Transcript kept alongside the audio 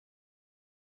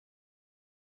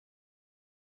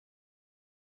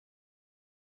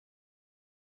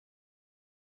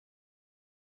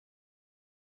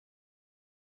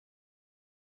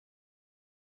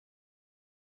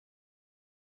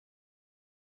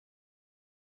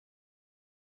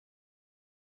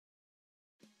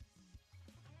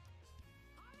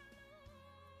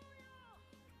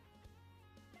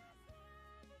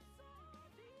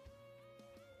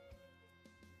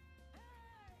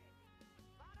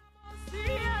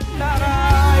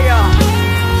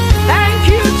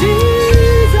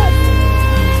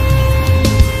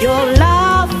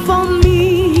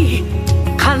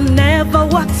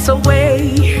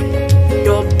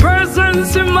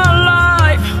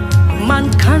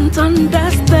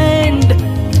understand.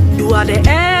 You are the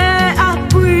air I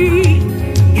breathe.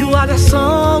 You are the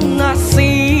song I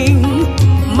sing.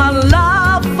 My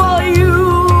love for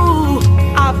you,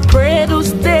 I pray to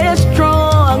stay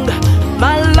strong.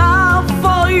 My love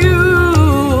for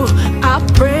you, I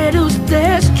pray to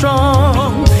stay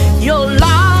strong. Your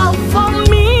love for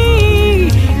me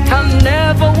can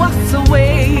never wash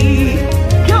away.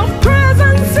 Your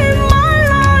presence in my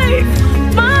life,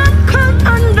 man can't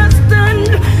understand.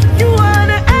 You are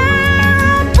the air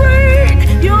I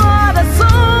breathe. You are the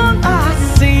song I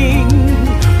sing.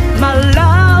 My love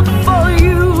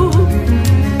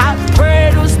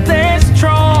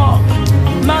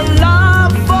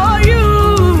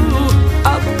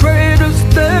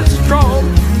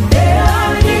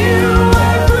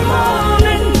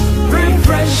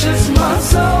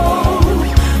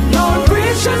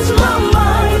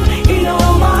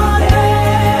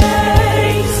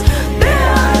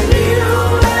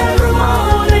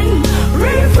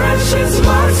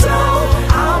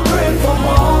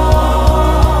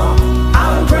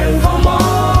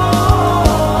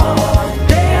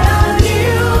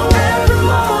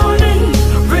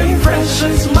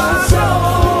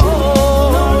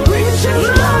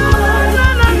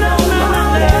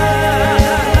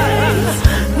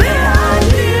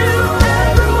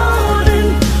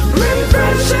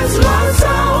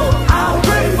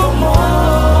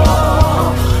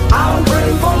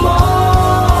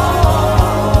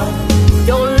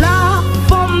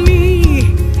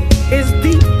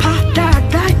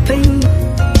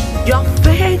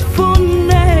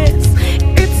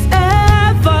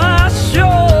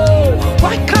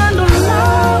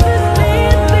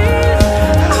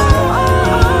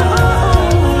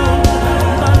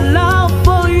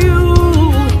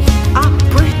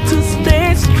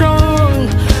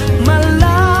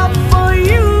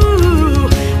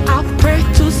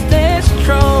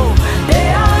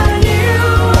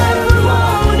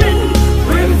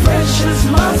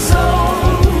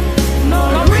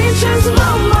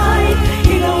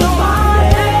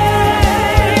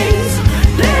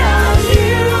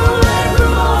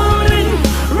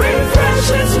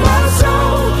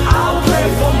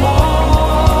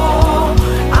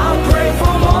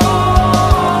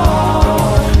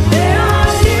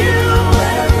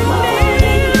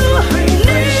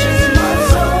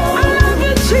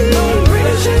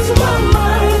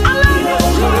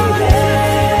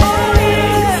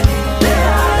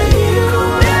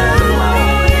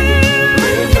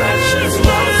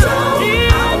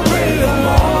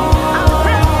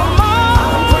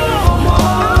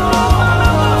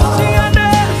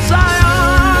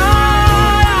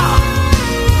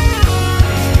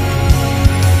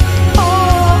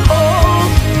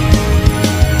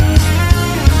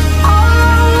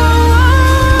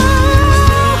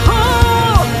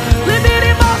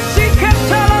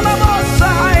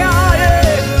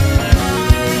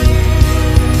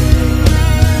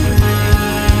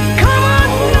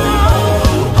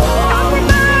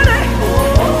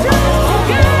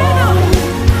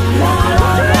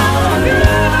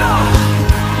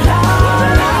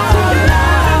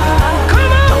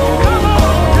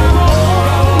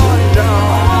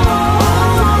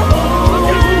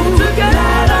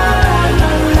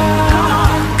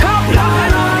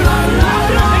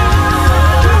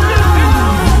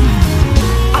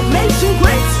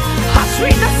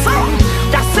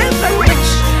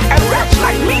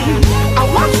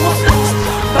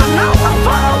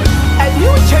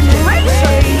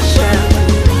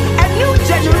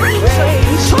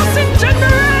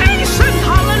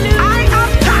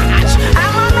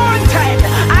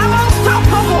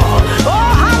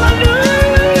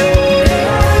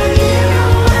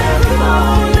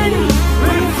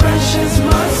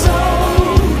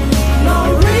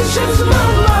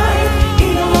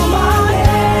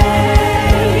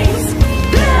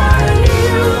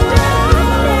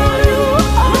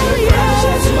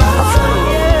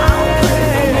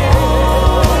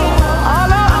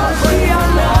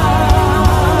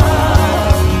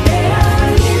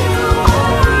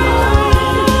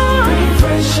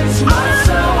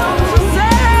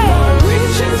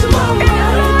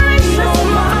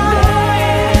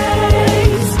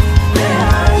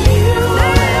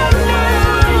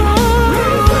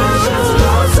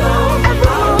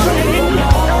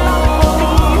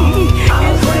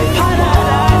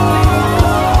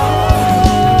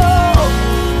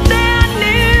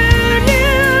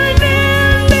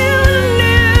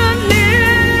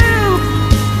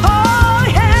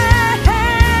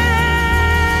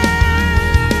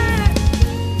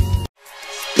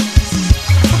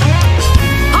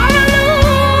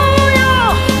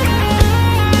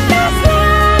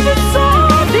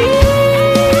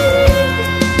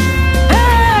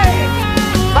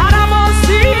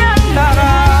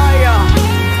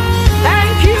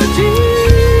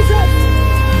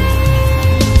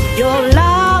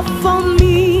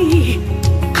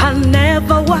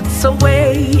what's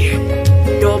away.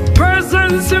 Your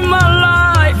presence in my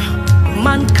life,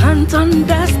 man can't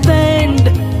understand.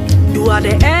 You are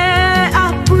the air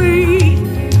I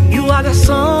breathe, you are the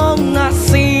song I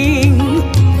sing.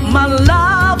 My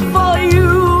love for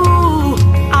you,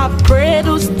 I pray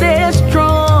to stay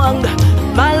strong.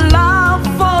 My love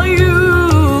for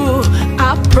you,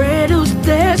 I pray to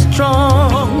stay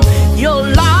strong. Your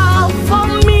love for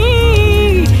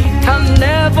me can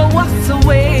never wash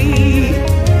away.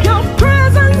 Your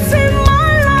presence in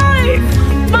my life,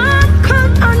 man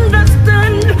can't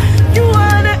understand. You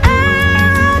are the air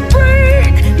I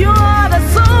breathe, you are the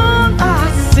song I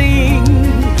sing.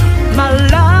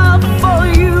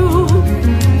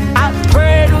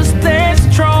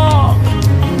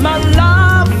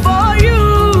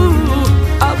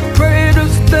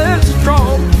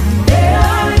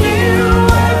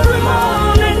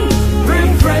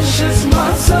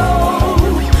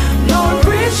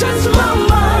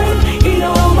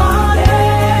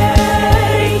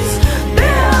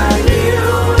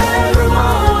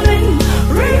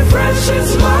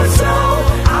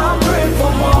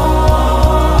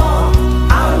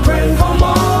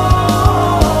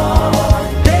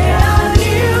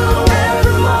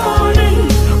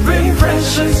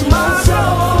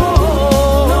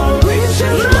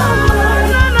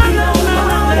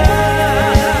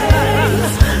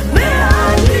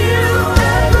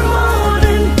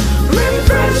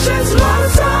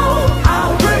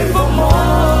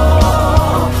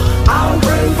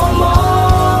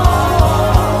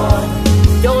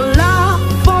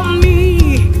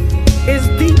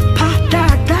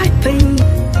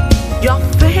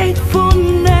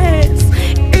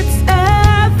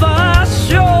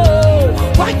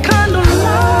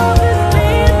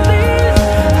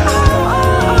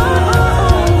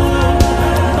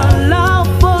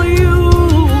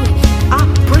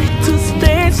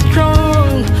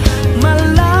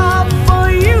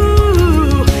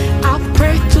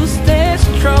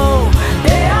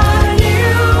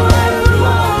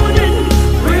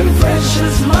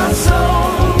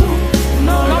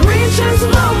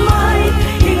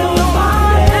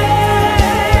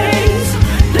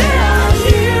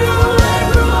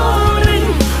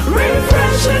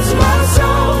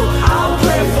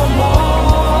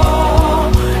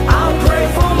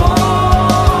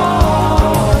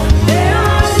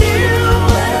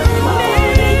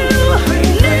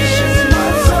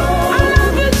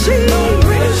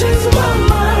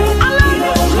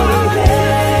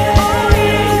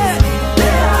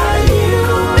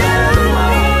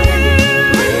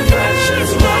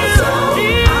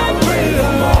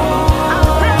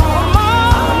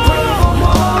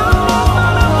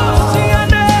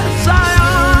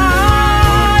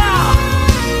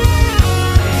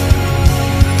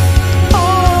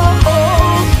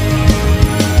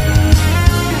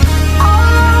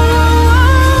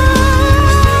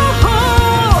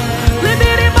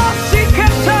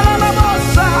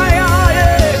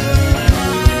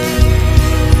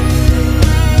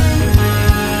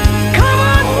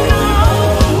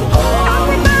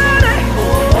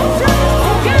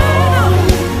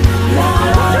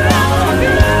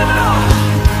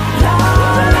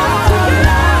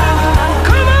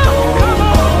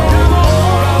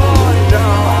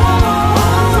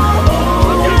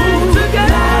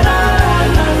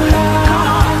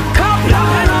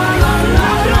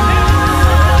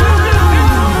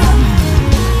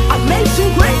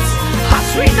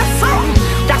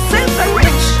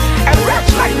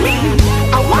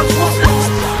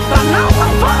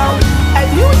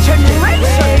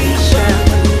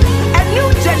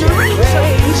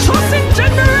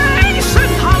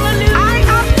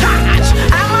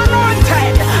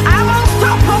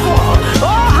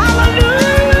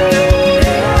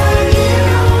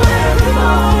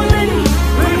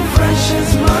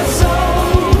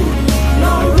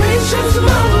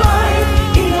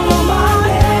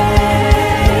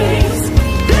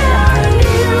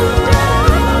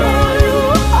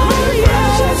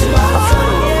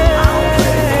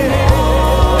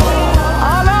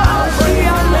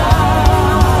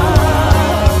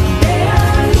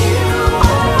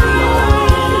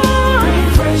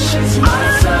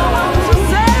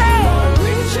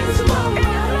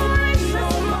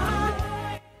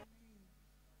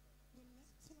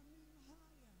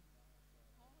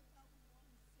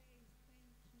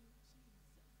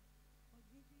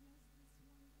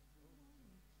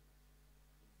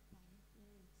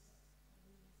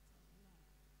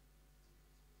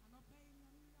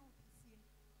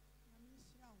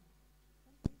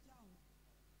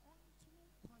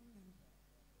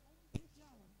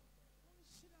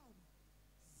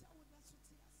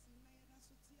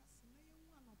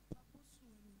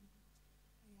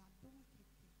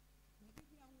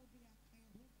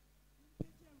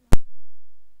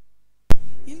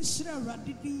 Yenshira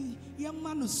radidi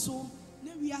yamano so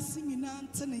ne wiase nyina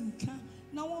ntenenka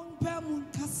na won pa mu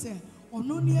nkase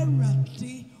ono ne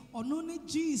awurade ono ne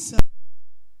Jesus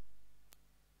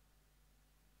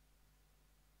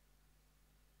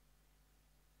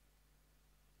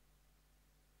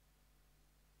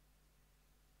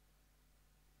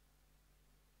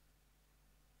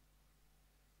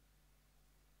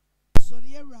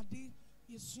Radi,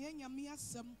 Yesua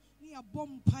Miasam, near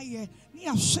Bompaye,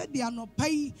 near Shedi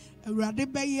Anopai, Radi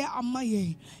Baye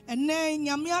Amaye, and then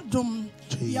Yamiadum,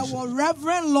 your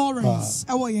Reverend Lawrence,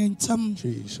 our yentum,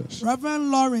 Jesus, Reverend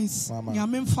Lawrence,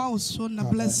 Yamin Fausto, na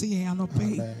bless ye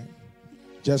Anopai.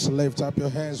 Just lift up your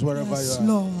hands wherever yes, you are.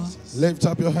 Lord. Lift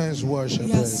up your hands, worship.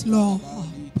 Yes, Lord. Yes,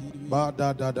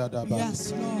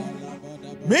 Lord.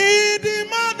 Me di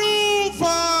manu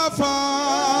fa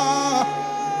fa.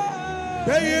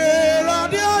 Beye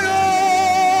radio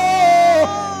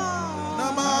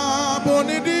nama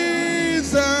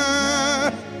bonidize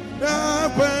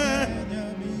nakwe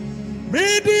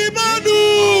midi manu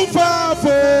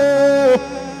fafo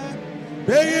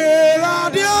beye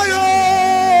radio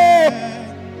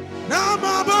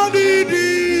nama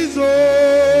bonidizo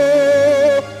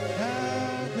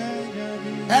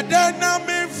edena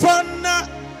mi fana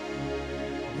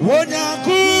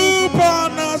wonyaku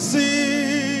panasi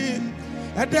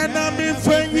and then I'm in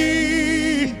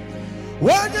Fanny.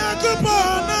 When you go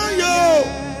on yo,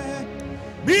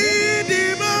 be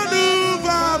the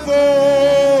maneuver.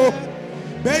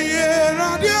 Beye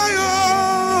radio,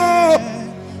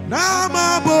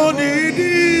 Nama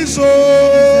Boni so.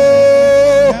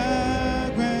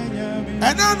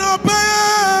 And I know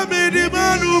be the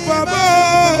maneuver.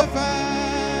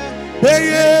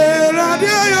 Beye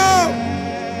radio,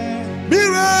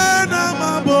 Mira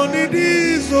Nama Boni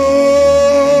so.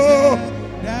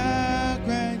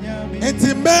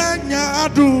 Menya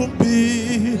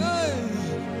adumbi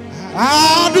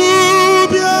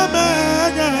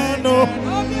amenya no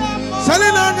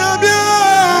Selina amenya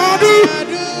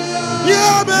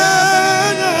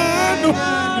no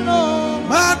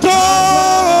mato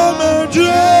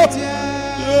menje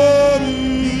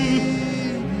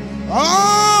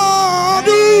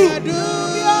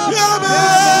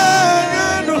amenya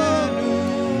no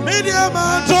media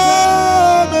mato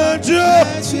menje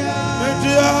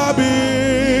abi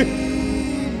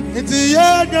iti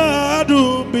yanya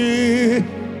adumbi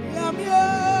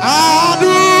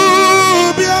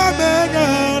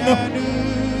amenya no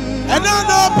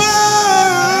enanopa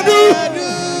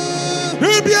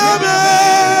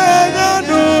amenya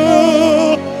no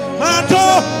mato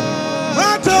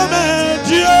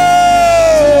menje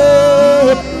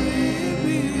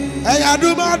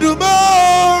ayaduma amenya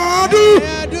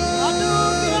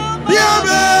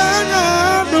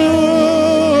no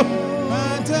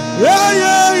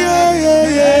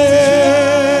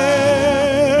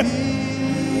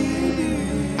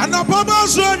and the Papa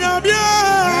Sonia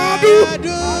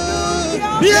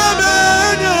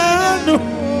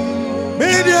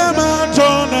Media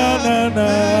Mantona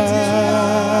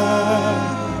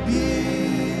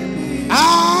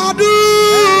Adu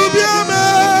Biame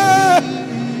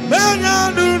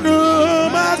Menyanu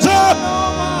Mato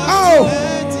Oh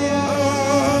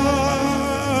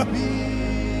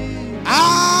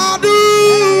Adu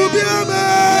Biame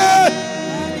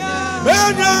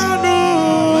Menyanu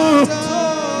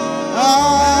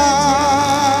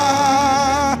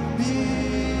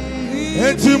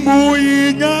Etimu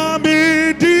nyami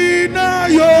dina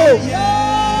yo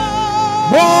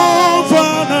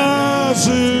Mofana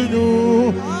sinu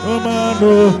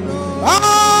amano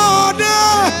Ade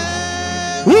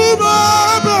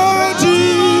Umabati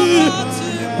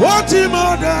Wati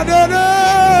madadade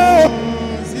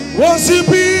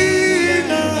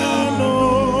Wasipina no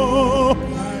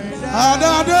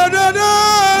Adadadade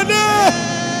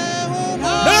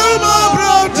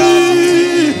Umabati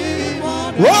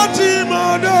Wati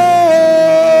mado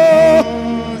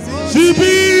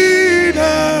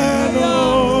Sibina no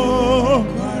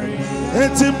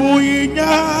Etimu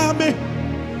inyame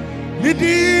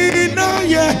Nidina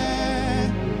ye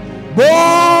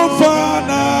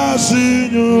Bofana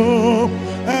sinyo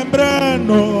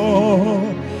Embrano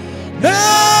Ne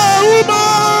uma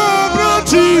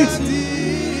broti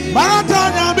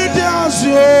Maratanya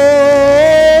mitiasyo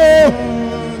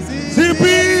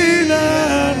Sibina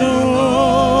no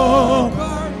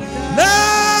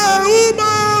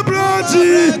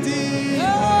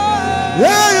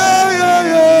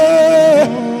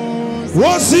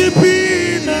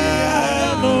Wasipina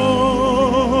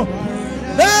no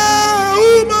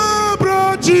uma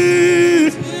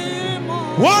broji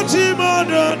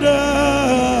Watimada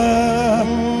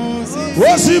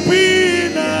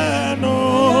Wasipina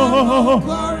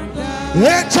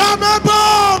Echame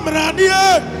bom ranie.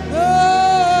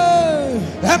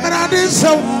 Emrani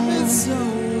so.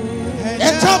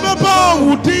 Echame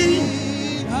bom udi.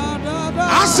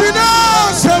 Asina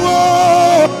sewo.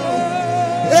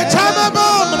 Echame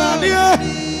bom ranie.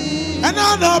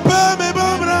 Ananopa me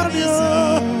bom ranie.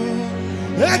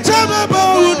 Echame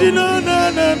bom udi no.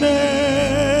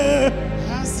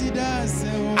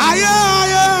 Aye.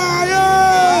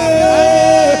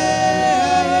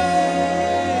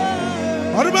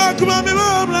 Come on, me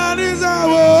mom, ladies,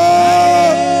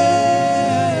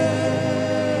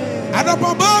 ANOPA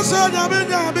BOSUO,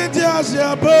 Nyame,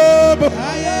 Tiasia, Bobo,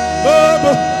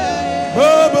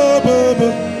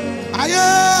 aye.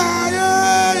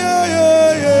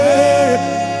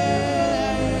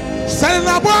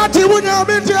 SELINA BOATENG,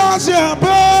 Nyame, Tiasia,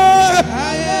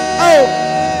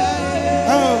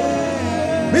 oh,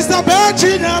 Mr.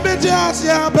 Bechi, Nyame,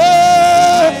 Tiasia,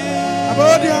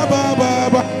 Abodia,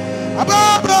 Baba.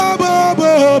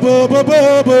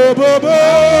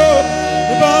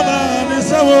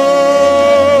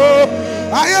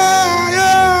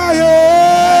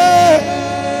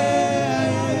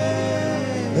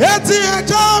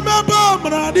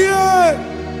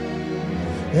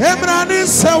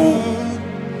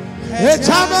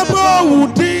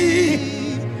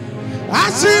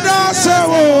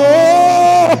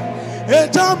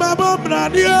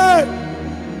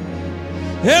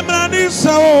 Emrani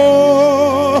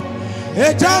sao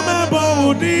ejame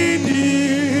bonidi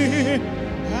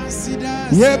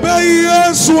yebe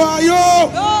Yesu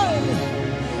ayo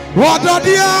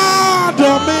wadadia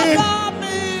domi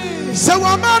se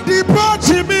wamadi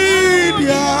party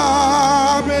media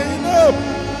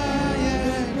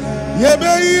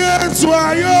yebe Yesu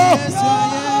ayo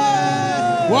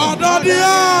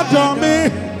wadadia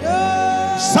domi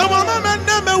se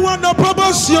wamadi me wanda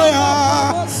BOSUO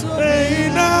ya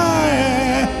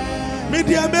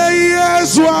media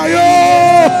Yesu ayo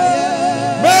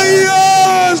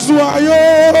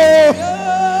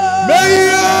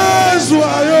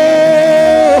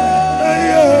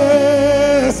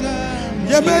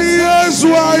Yesu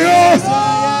ayo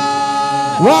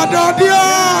wadadia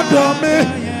domi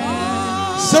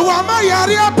se wama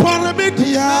yari apare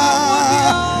media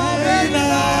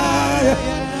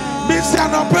Mensah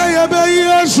no pray be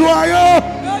Yesu ayo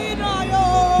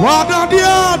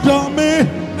wadadia domi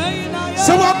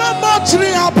se wama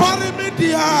machri apare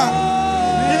media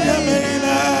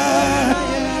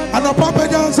ANOPA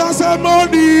pejansa se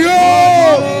monio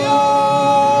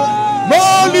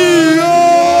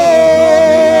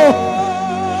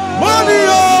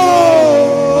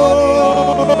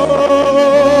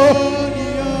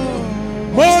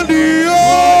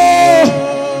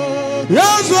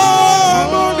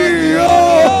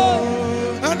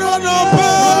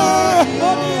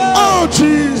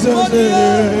Jesus,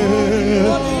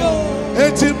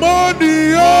 it's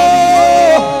monio,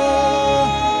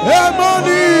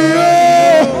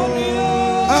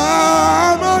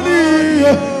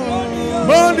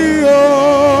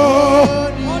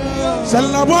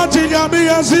 SELINA BOATENG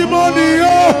Nyame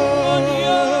monio,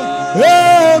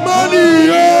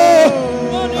 monio,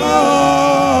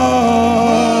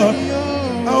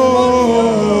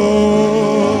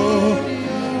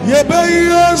 yebe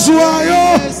Yesu ayo.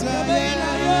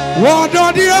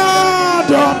 Wadadia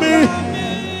domi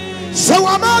se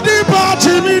wamadi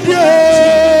party media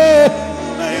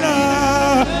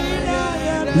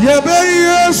yebe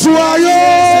Yesu ayo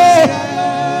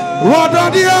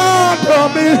wadadia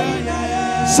domi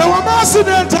se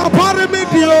wamasida party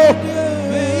media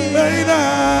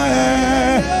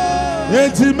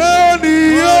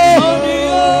etimonio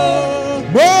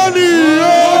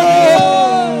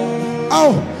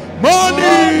oh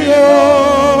monio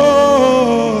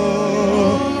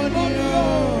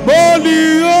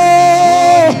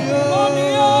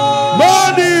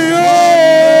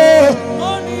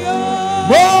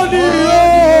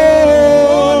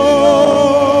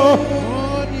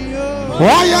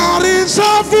Wayari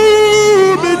safu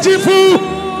mitifu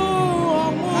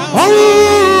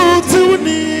oh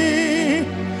tuni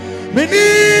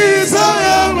minisa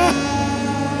yama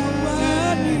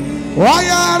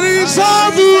Wayari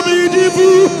safu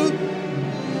mitifu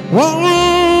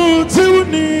oh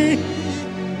tuni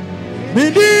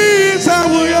minisa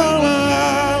yama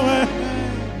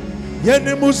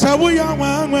Yeni musawu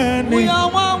yama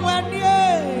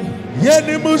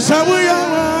Yeni musawu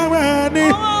yama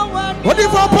What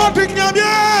if I put in your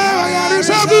yeah,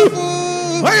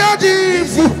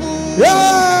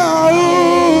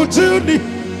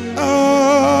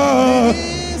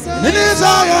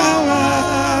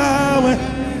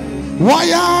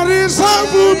 why are you so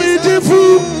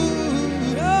beautiful?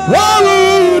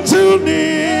 Waru to me.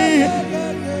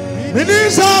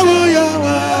 Minisa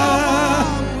Yawa.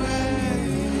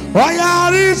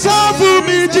 Wayari Safu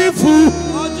Mijifu.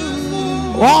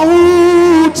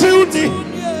 Waru to me.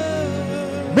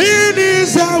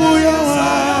 Minisa Yawa.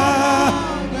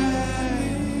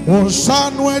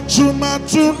 Osanwe Chuma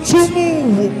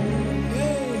Tumu.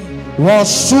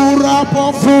 Wasura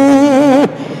Pofu.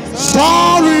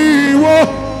 Sorry, what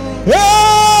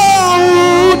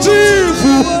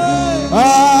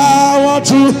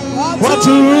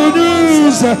to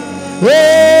use?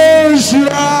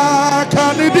 Shira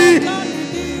Kennedy,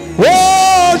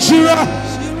 Shira,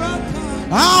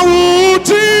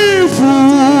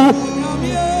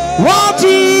 what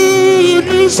to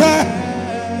use?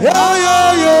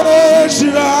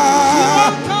 Shira,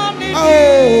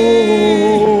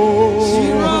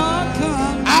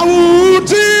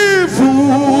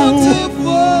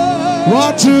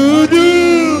 what to do,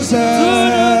 sir?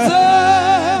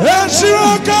 And she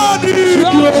can't do.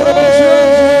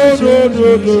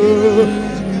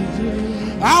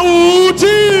 I would do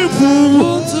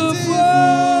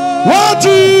what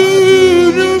to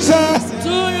do, sir?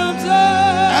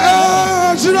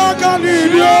 And she can't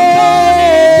do.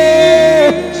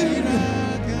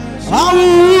 I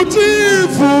would do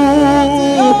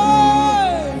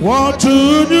what to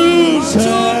do, sir?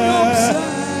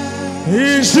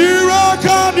 Ishira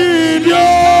Kanidio,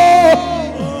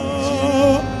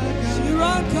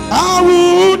 I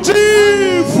would do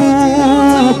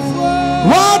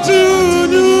what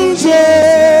you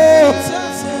say.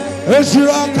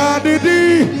 Ishira Kanidi,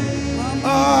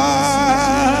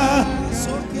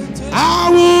 I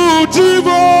would do,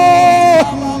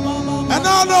 and I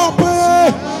don't pay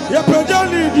your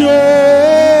Pedanidio.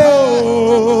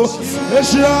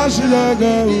 Ishira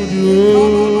Kanidio.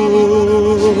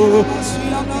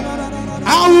 I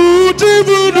would do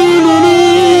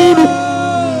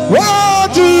what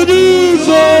to do,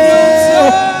 so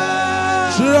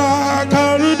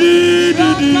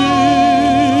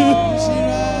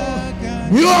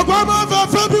you are going for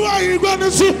February. You're going to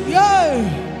see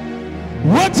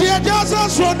what you just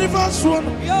asked for the first one.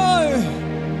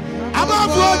 I'm not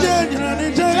going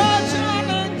to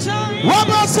what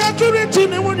about security?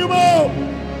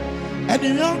 And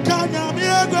you don't come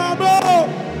here, grandma.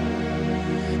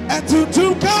 And to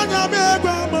Kanya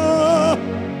Megamo,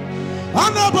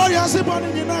 Anabaya Sibon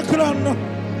in a crown.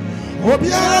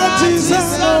 Obiara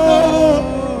Tisano,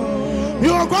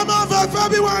 your grandmother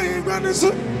February,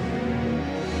 grandson.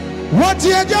 What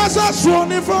you just asked for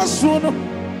the first one?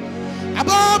 And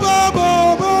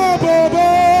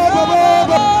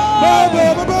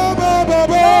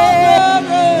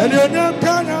you don't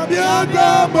Kanya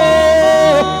Megamo,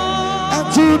 and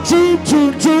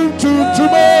to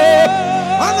me.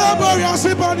 Anaboya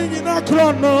sipani ina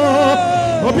krono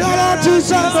obiara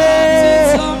tisano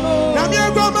na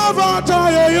miego mavata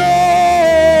yo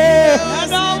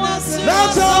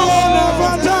that's all na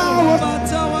fatawa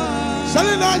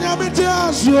salina nyamiti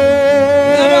aso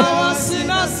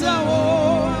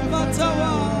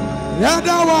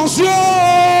yada wasio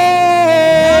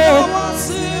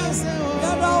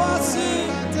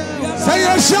say a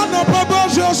shano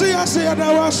proposal say yada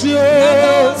wasio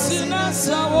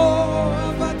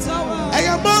I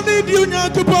am money due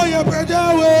to buy a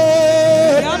prejawe.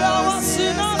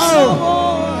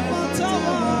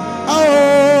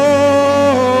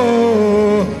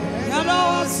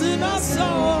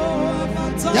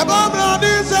 Yabama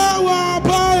is our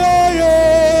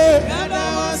pie.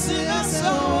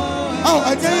 Oh,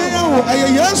 I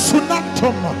yes, not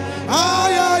Toma.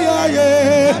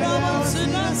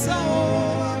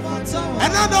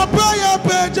 And I don't buy a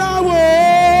prejawe.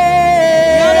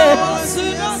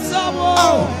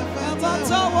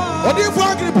 What if I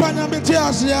can find a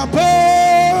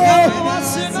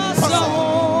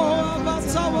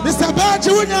Mr.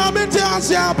 Bachi, when you're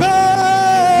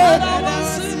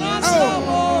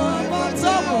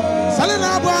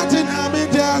Selina Boatengi,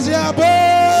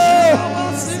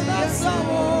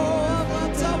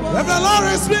 if the Lord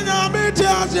is being a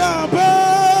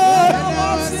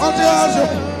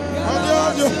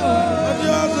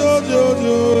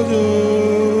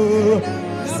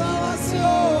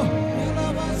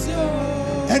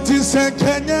it is a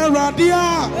Kenya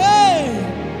Radia.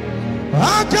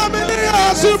 I come in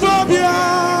here, Subabia.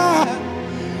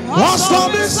 What's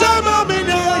from the summer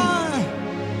minute?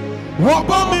 What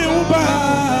about me, Uba?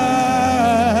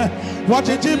 What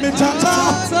did you mean, Tata?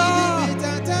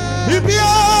 If you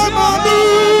are Manu,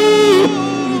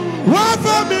 what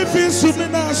for me,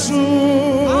 Fisubinasu?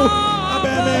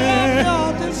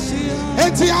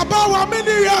 It's about 1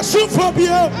 minute,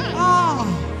 Subabia.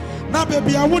 Na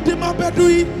baby I would my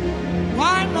bedui.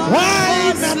 Why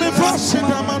na me first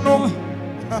mano?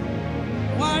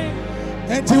 Why?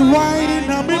 And to why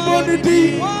na me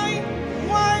body? Why?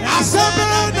 I said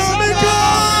na me go.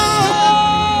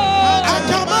 I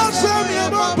come out some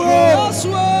yabo.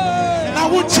 Na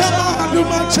would chama do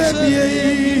my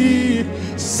chedi.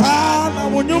 Sana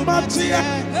wonyo matia.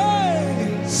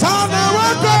 Sana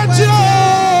wakajo.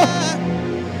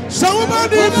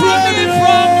 Somebody from you.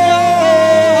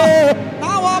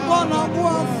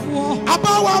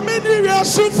 About many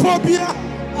years phobia.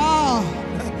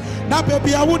 Now,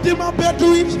 baby, I would do my bed to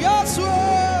it. Yes,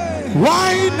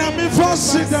 why not me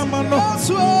first sit down, man?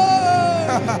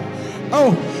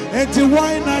 Oh, and the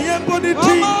wine I am body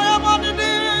tea.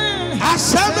 I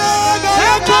said,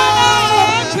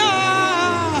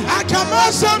 I come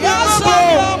out some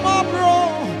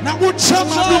now, would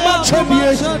someone do my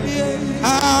tribute?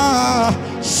 Ah,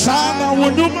 Sana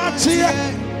will do my tear.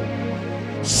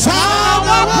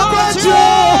 Sana will go to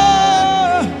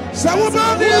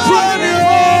somebody friend.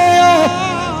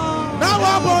 Now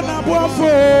I'm on a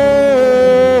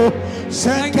buffalo.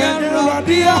 Sensational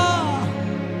radia.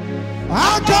 I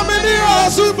come in the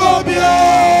Abaso Bo.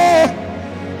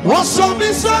 What's on me,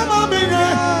 some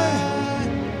minute?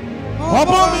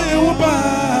 About me,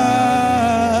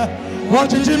 what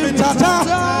did you mean, Tata?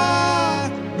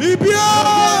 Bibia,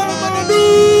 Manu.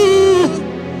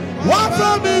 What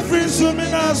from me, free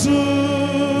Suminasu?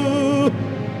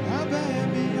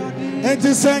 And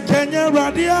to San Kenya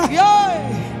Radia.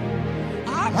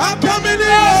 I'm coming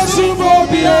here,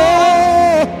 Subobia.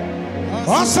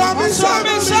 Oh, Sammy,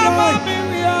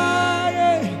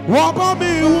 what about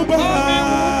me, Uba?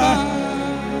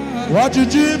 What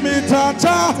did you mean,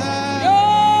 Tata?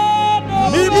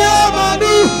 Bibia,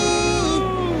 Manu.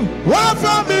 What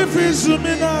from me, free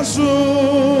Suminasu?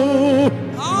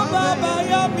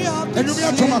 And you be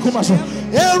a Tomacumaso.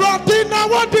 Erotina,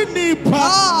 what did Nipa?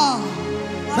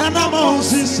 Nana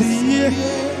Monsisi.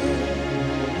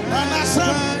 Nana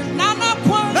Sam. Nana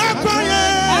Quan.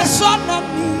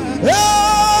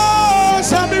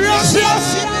 Yes, America.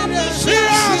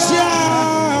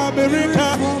 America.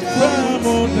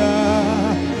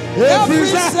 Every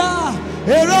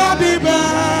Erodiba,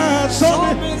 Abaso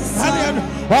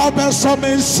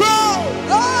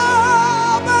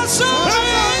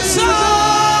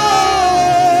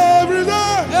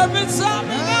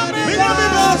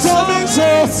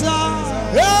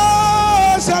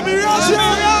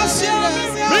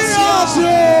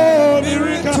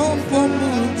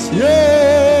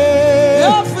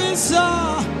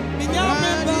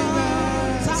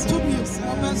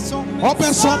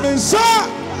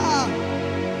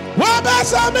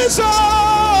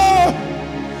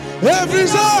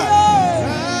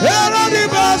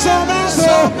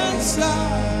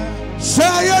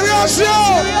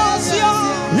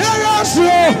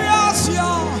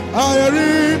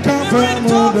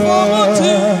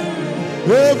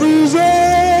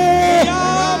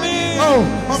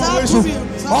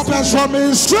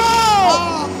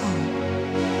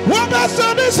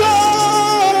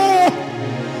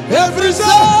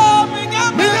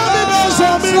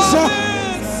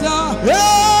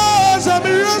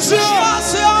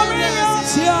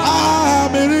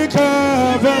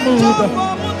Bo.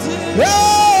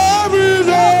 Every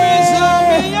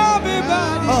time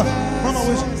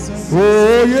yes,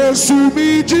 oh, yes, you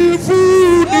be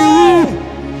food.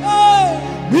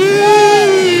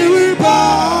 We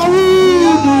bow.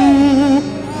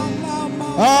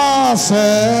 Ah,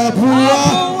 Sepura.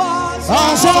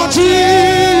 Ah,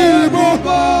 Santiago.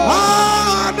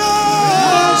 Ah, no,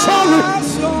 sorry.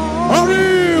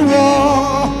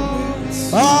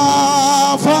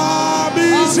 Ah,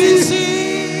 Fabisi.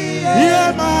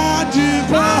 Yeah, magic.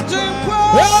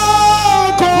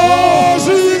 Oh, cause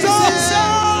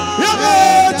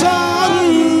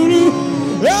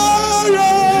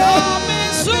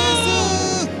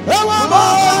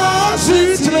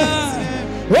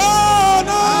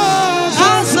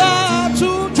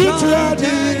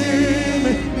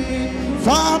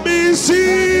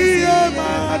see a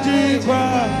magic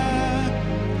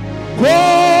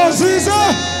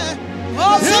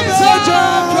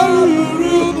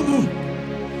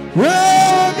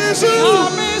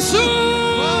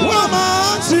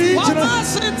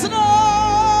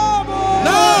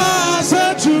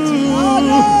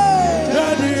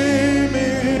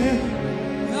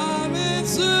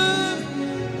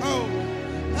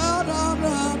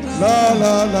la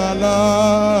la la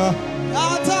la. La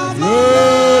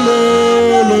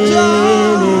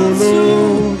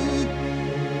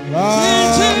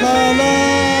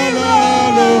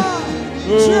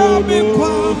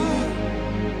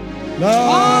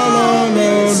la la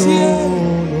la.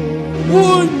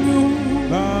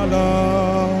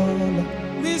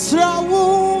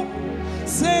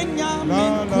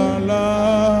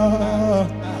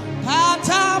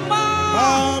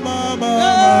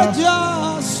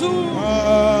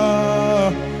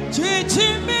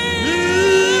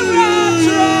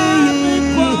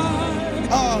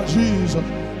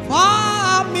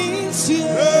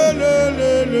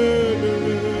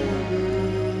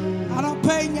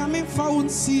 Anope nyame fa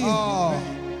unsi.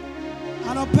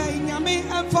 Anope nyame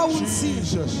fa unsi.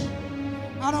 Jesus.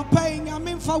 Anope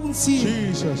nyame fa unsi.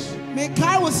 Jesus. Me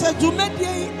kai wo se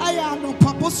dwumedie aya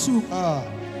ANOPA BOSUO.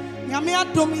 Nyame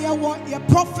adom ye wo ye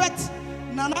prophet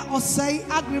Nana Osei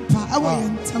Agrippa ewo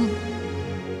yentem.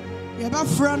 Ye ba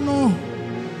fra no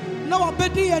na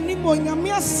wabedi animo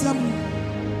nyame asem.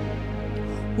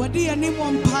 Wadi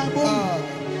animo mpaibo.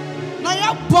 Na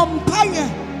ya bompaye.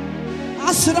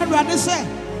 Asira Awurade se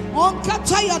on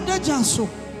kata ya deja so.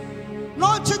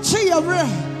 No cheche ya re.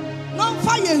 No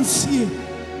fire nsie.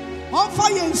 On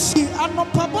fire nsie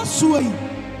ANOPA BOSUO yi.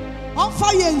 On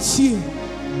fire nsie.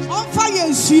 On fire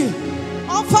nsie.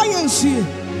 On fire nsie.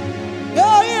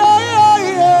 Yeah.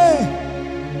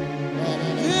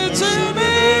 It's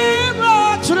me,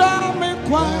 Batra me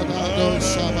kwa.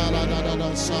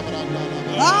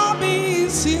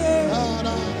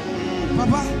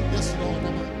 Papa, yes, Lord.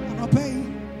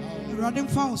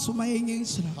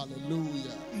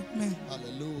 Hallelujah. Amen.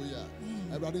 Hallelujah.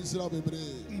 Amen.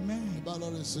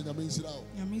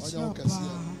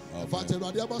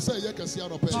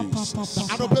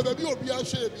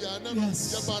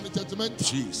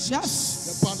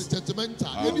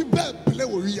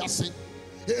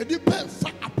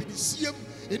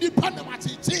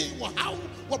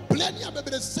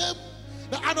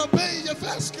 The ANOPA, the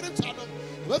first scripture,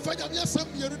 the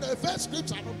first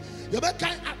scripture,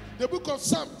 the book of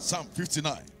Psalm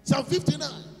 59. Psalm 59.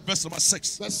 Verse number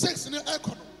 6. Verse 6 in the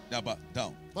economy.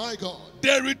 Down. My God.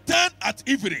 They return at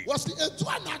evening,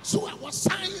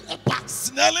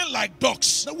 snarling like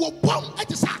dogs, and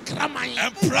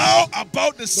prowl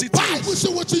about the city.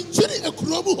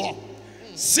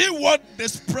 See what they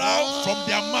sprout from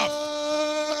their mouth.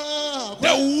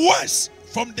 The words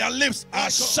from their lips are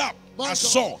sharp as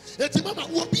swords. The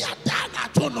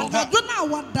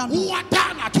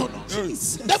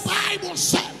Bible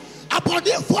said, upon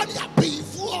the funny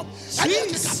before,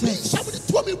 somebody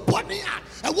told me bonny,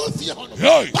 I will fear on the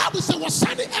Bible said, was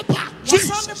Sunday ever.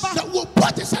 That will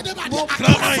put his head about the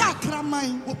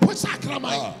Akramai. Will put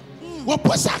Sakramai. Will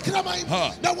put Sakramai.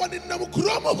 That one in the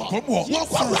Kromo.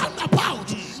 Walk around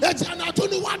about. It's an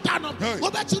attorney one down.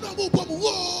 What about you know?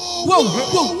 Whoa.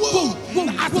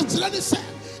 I said,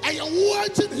 I am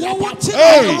wanting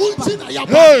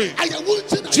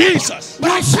Jesus.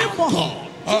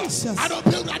 Jesus. I don't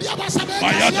feel that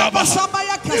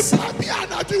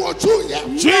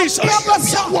Jesus. I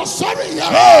was sorry. I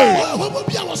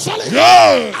was sorry.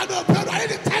 I don't feel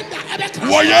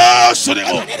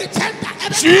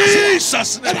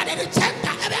Jesus.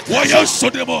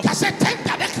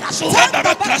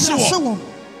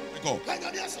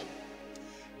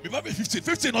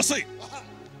 15 or say.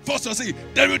 First I say,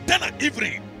 they return at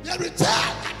evening.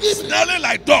 Snarling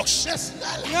like dogs.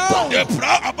 They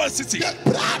prowl about city.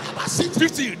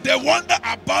 15. They wander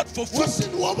about for food.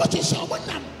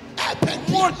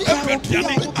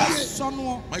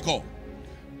 Michael.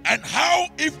 And how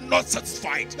if not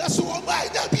satisfied?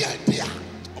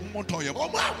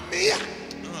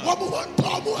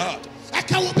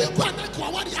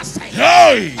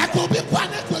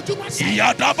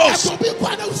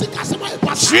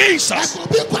 Jesus.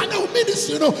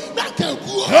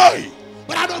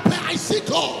 But I don't pay. I see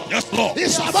God. Yes, Lord.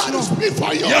 He's about to speak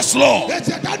for you. Yes, Lord. I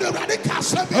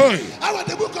want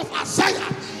the book of Isaiah.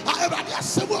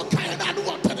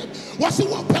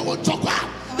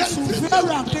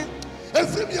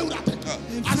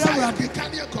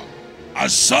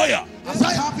 Isaiah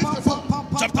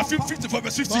chapter 54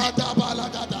 verse 15.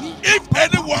 If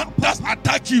anyone does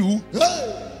attack you,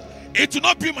 it will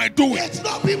not be my doing. It's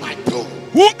not be my doing.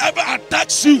 Whoever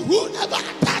attacks you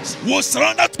will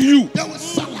surrender to you. They will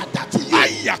surrender to you.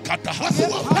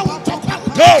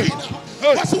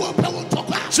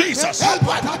 Jesus.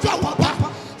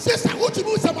 Sister, what you do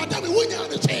is about them, we are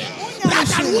the same.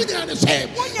 That's how we are the same.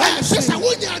 Sister,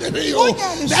 we are the same.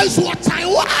 That's what I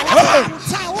want.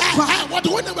 What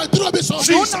do we never do?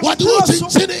 What do you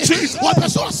think? What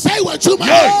person say what you mean?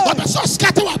 What person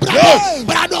scatter what brother?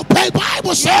 But I don't pay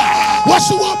Bible say. What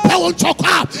you want pay on talk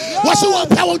up? What you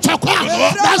want pay on talk up?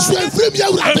 That's when film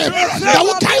you are there. Now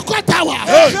we can't go tower.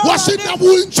 What's in the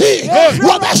windy?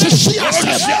 What is she?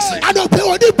 I don't pay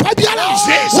on the Pabiana.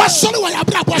 What's the way I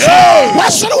brought?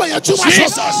 What's the way you do? What's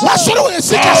the way you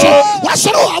see? What's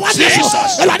the way I want?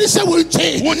 And I say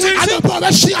windy. I don't pay.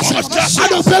 I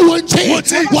don't pay windy.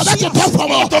 What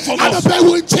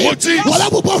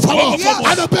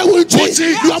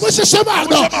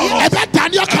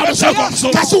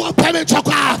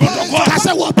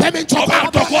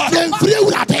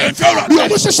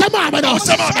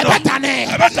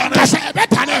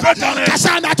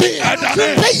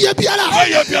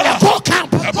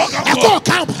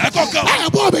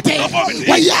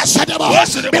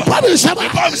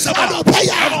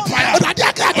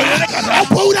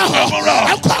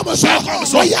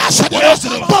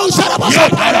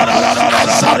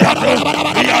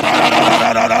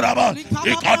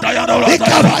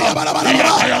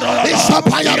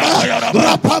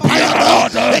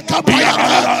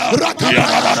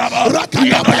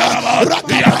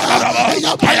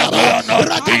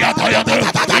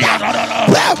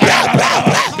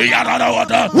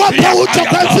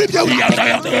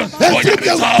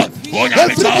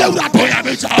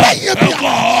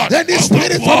Any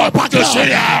spirit from my partner,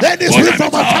 any spirit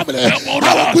from my family,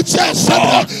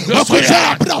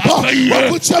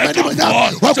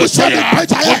 I will say,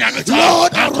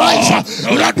 Lord, arise,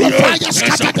 let the fire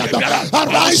scatter them.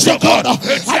 Arise, O God, and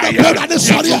the blood and the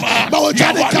sun,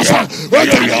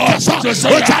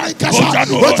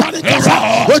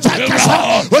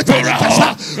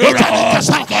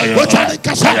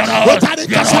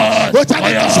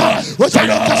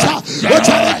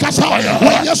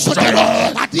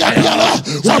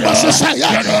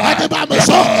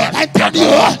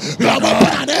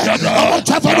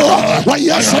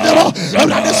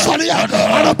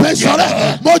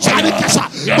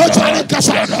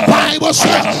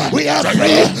 we are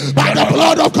free by the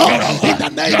blood of God. In the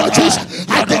name of Jesus,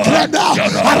 I declare now,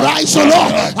 arise, O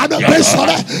Lord, and obey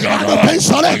Soleh, and obey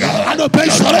Soleh, and obey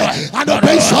Soleh, and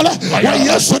obey Soleh.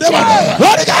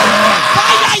 Holy God,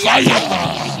 fire.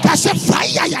 That's a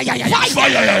fire.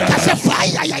 That's a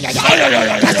fire.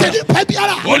 That's a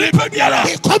pebiara.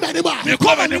 They come anymore.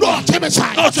 No,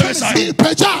 Kemesai.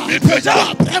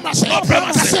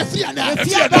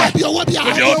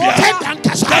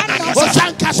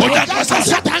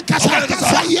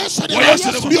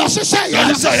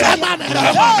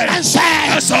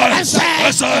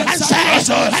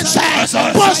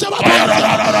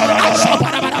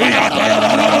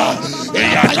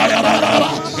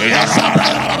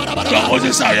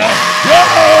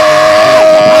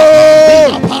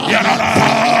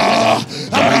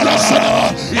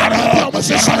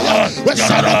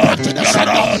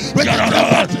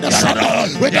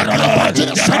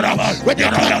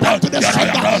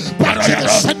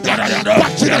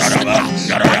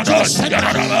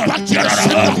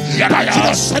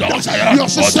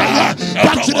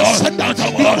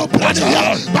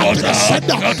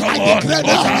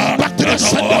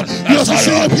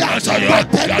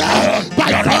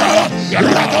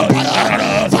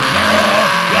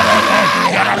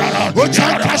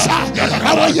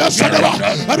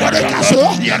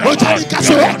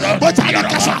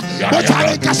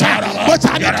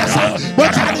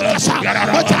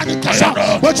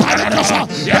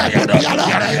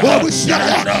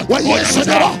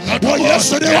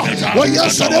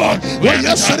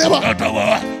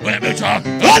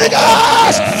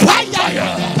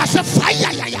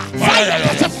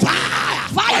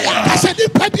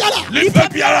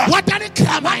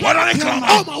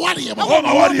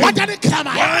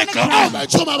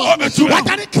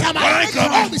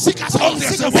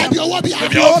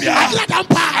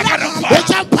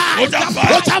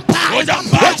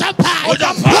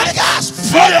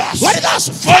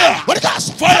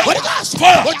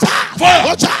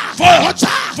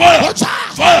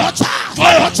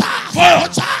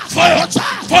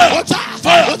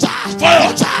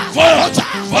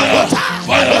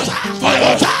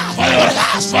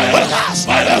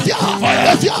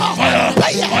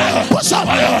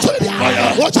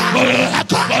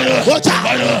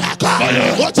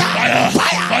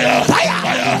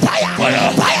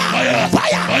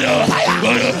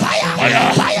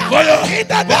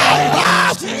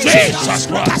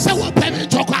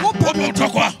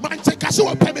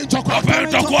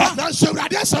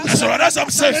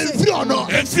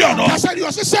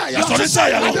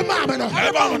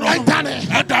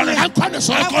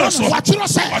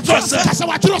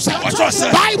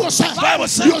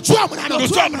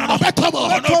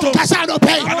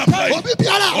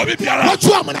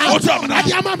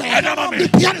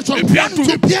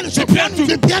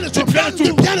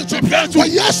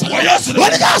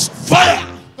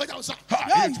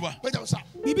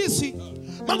 BBC.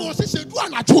 Mama was saying, "Do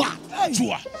an atua,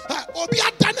 atua. Obi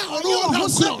atana ono no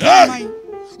so.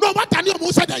 No matter ni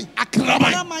mo say dey akrama.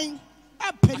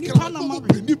 Penny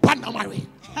Panamari.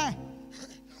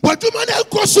 But you man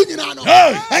go soon, you know.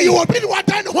 And you will be what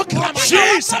I know.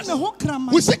 Jesus.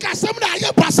 We see some that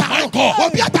you pass out. Or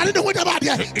be a talent to win about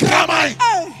you. Cramai.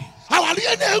 Our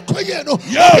Lian, no.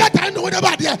 Yeah, time to win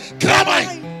about you.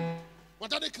 Cramai.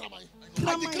 What are they cramai?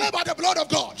 I declare by the blood of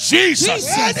God.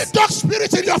 Jesus. Any dark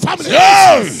spirit in your family.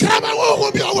 Cramai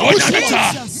will be over. May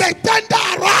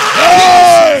tender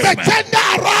rise. May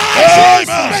tender rise.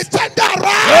 May tender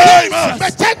rise.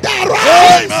 May tender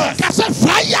rise.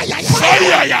 Fire.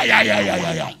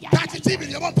 That's TV in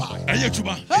your vampire.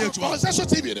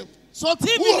 TV. So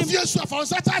TV. Who of you for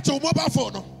such a mobile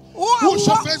phone? Who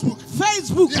show Facebook?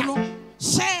 Facebook, no.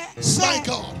 Share. My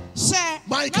God. Share.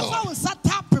 My God.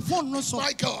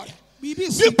 My God.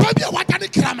 BBC. You probably want to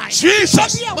cram.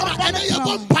 Jesus. Mama, and I am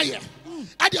vampire.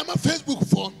 I am a Facebook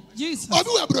phone. Jesus. Obi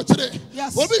we today.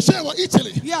 Yes. Obi share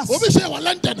Italy. Yes. Obi share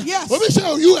London. Yes. Obi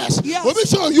share US. Yes. Obi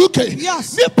share UK.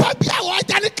 Yes. Ni papi a wa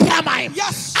jani kramai.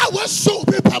 Yes. I was so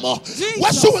people mo.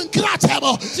 Was so ingrate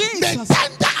mo. Me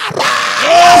tanda ara.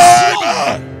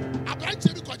 Abraham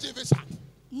chebi ko je visa.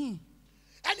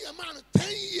 Any man 10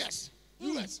 years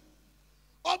US.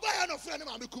 Oba ya no friend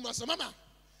ma me kuma so mama.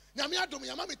 Nyame adom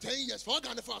ya ma me 10 years for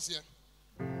Ghana fast here.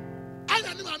 I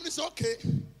na me say okay.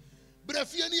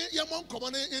 Brefie ni ye mon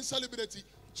common in celebrity.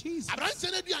 Jesus. Abraham say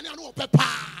na duane anu opepa.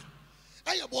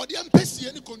 Aye body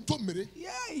ampesie ni kontomere.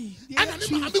 Yay. Ana ni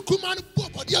ma me kuma no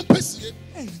body ampesie.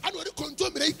 Ana odi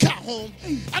kontomere ika ho.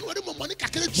 Ana odi momoni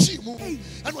kakere chi mu.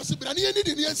 Ana o se brane ni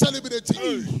di ni celebrity.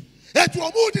 Etu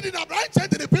omu di na Abraham say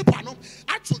the paper no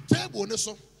atu table ne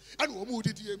so. And we moved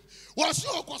it. Was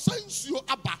your consensual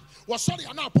abba? Was sorry,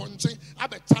 I'm not punching. I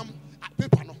bet Tam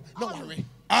paper. No worry.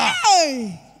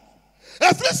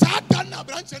 If you sat down, a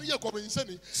branch and you're coming,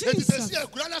 Sunny, and you say,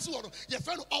 Grandma's water, your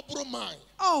friend Obro mine.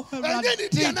 Oh, and then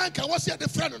it was the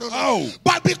friend. Oh,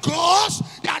 but because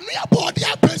you're near body,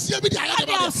 I perceive it.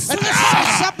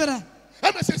 I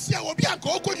must say, I will be a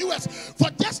go US for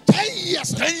just 10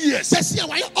 years. 10 years. This year,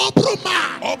 why Obro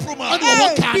man?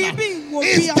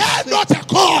 Is that not a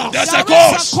cause? There's a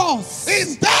cause.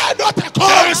 Is that not a cause?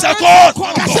 There is a cause.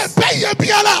 I said, pay your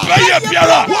Piala.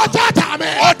 What time?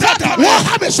 What time? What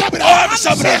have a sabbath?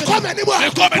 Come anymore. By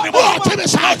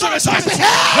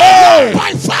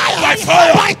fire. By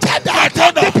fire. By tender. By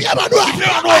tender. The Piama.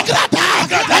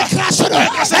 I crash it. I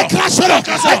crash it. I crash it. I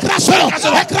crash it.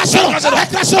 I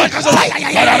crash it.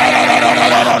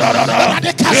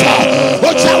 The castle.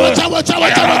 Watch in the name of Jesus.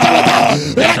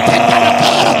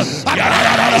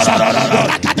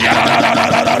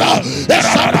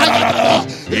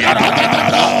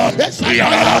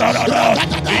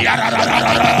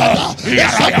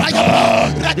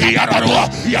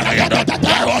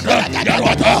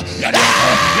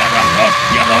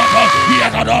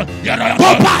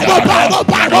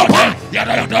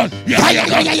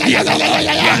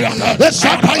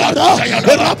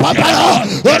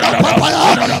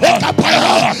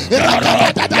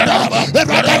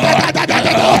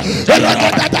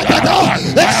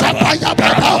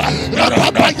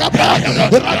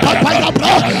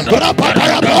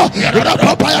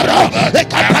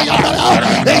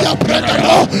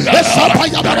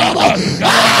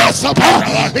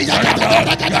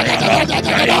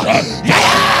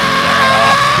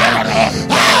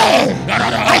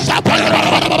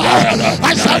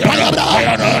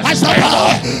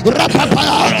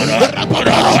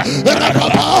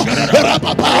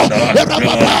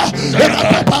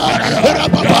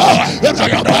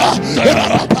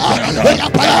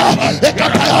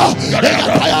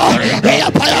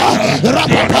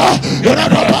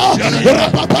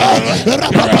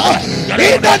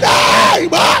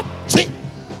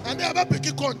 And they have a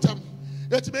quantum.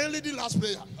 That's mainly the last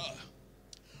prayer.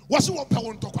 What's what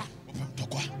power to qua?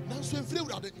 Now, so free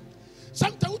with it.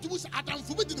 Sometimes you was Adam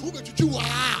forbidden who to do.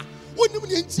 Wouldn't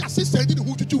you assistant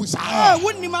who to do? Wouldn't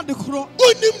you the crow?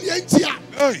 Wouldn't you?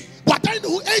 But I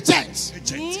know agents,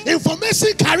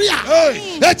 information carrier.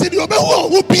 That's in your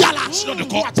who be a last. Not the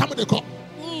court. Some of the court.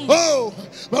 Oh,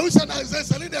 but we said,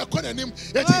 Selina calling him.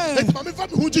 It's my family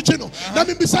who you know. Let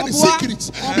me be sad the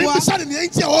secrets. Let me be sad in the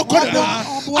ancient or calling them.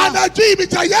 And I dream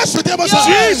it yesterday was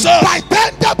by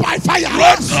tender, by fire.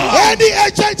 Any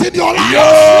agent in your life,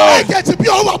 I get to be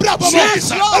over.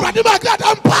 Jesus.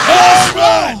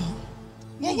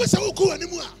 What was a cool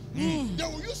anymore? They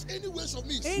will use any ways of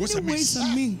means. Any ways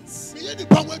of means.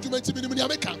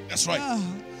 That's right.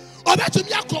 Or that you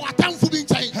are called a time for being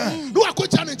time. No, I could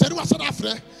challenge anyone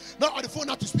after. Not on the phone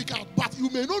not to speak out, but you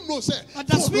may not know, sir.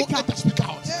 Speak out.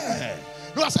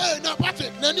 No, I say, no,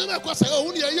 Patrick, then you may say,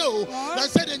 oh, you. I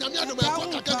said,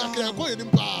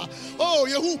 oh,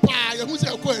 you who pie, who's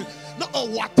a No,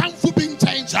 what time for being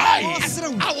changed? I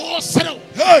was settled.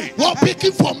 Hey. What big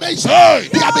information? Hey.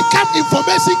 They have become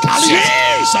information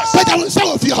carriers. Jesus. But I will say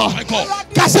of you,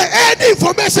 because any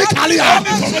information carrier,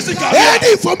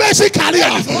 any information carrier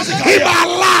in my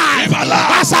life,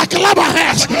 as a clever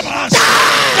hands,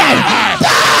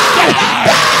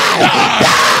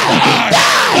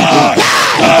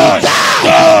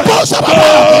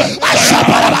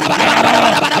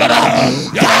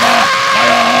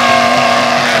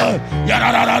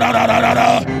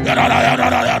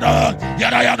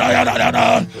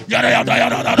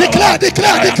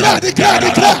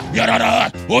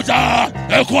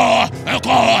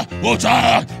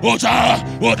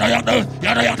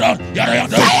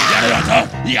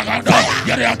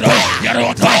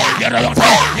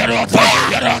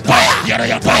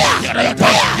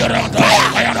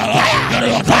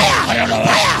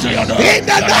 in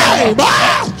the name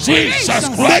of Jesus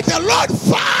Christ. Let the Lord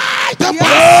fight the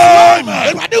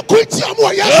Amen.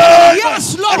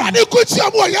 Yes, Lord.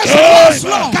 Yes,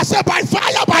 Lord. By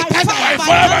fire, by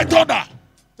thunder.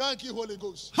 Thank you, Holy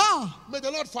Ghost. May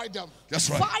the Lord fight them. That's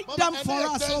right. Fight them for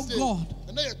us, oh God.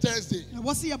 And then Thursday.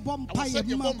 What's your bomb pie?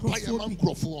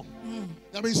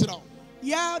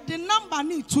 Yeah, the number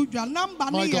need to your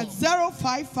number need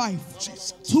 055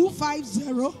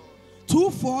 250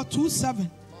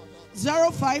 2427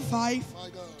 055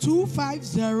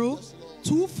 250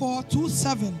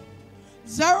 2427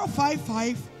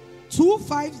 055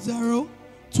 250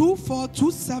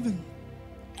 2427.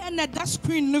 And at that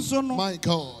screen, no, my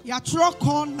God, your truck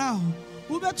call now.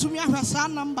 Ube to me a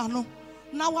number no.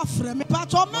 Now a frame,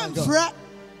 but your man fret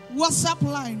WhatsApp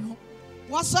line.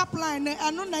 WhatsApp line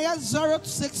and no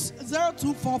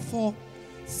 060244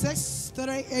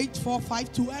 63845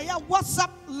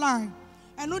 WhatsApp line.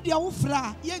 And no dia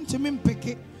ufra yentimi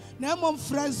mpeke. Na mom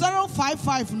fra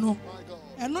 055 no.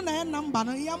 And no na number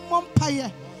no ya mom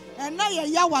paye. And na ya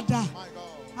yawada.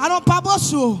 ANOPA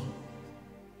BOSUO.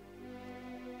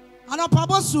 ANOPA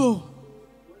BOSUO.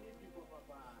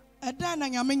 Eda na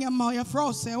nyame nyama ya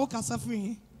fra se wo kasa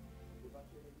free.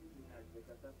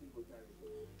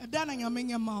 Eda na nyame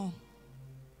nyama.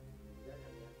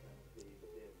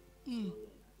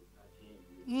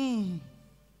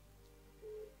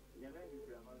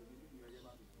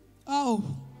 Oh,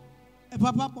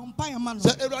 Papa Bompire man.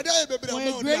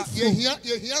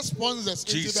 You hear sponsors.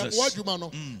 Jesus. What you man?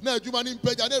 No, you man in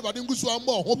page. I never did go so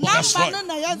more. That's right.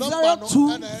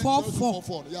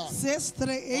 0244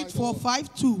 63845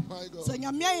 So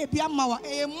Yamia Bia Mawa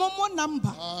a momo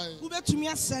number. Who bet to me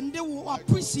send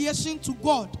appreciation to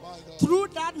God through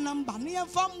that number. Near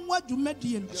from what you made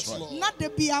in. Not to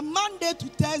be a Monday to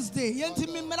Thursday.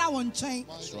 Yentimi mera won chain.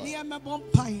 Near my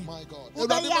Bompire. My God.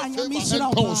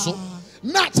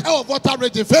 Not of what I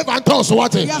read in favor and toss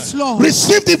what? Yes, Lord.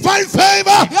 Receive divine favor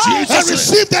and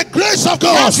receive the grace of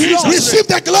God. Yes, receive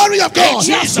the glory of God.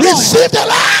 Yes, receive the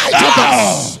light of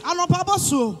God. ANOPA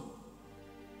BOSUO.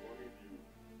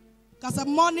 Cause a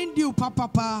morning dew,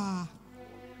 papa.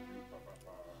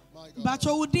 But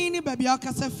you would need baby, I'll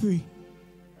cast free.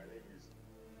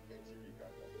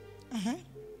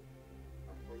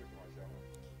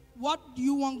 What do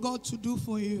you want God to do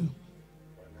for you?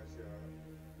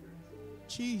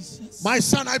 Jesus. My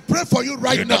son, I pray for you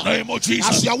right now. In the name of Jesus.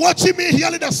 As you are watching me,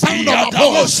 hearing the sound of my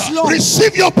voice,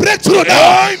 receive your breakthrough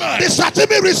now. Amen.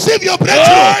 Receive your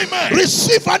breakthrough. Amen.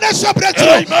 Receive financial breakthrough.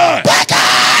 Amen. Take it.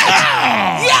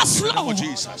 Yes, Lord.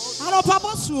 Jesus. ANOPA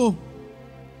BOSUO.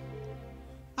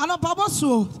 ANOPA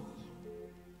BOSUO.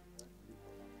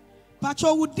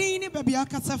 Pacho wudini baby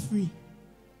akasa free.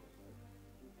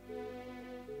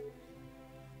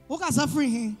 Okasa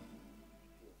free.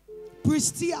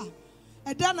 Pristia.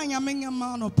 Edana nyamenya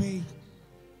man opay.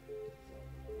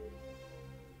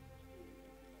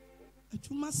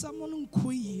 Atuma samon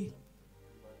nkoyi.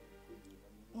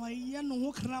 Oye no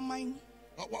ho kraman.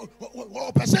 I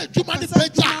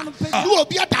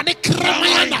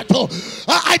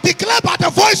declare by the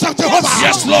voice of Jehovah.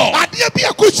 Yes, Lord.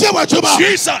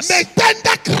 Jesus. May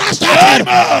thunder crash out.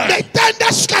 May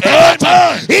thunder scatter out.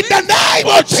 In the name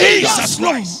of Jesus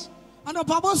Christ.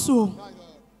 ANOPA BOSUO.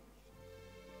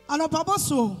 ANOPA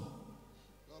BOSUO.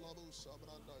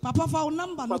 Papa found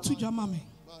number not to your mommy.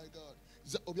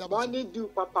 Money do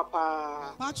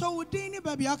papa. Pacho would dini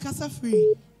baby akasa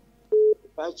free.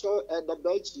 Pacho at the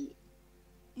bechi.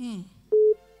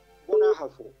 Bona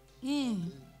hafo.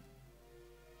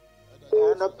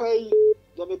 And I pay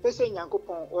the person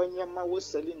Yankopon on Yama was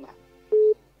Selina.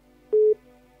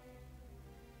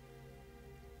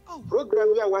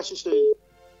 Program we are watching.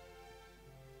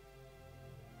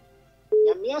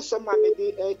 Yamia someone may be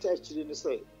a touch in the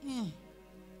say.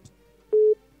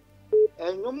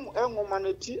 enyum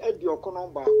enwomaneti edi okono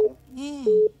baako.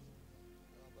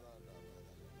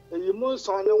 Eyimu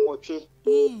so ne nwotwe.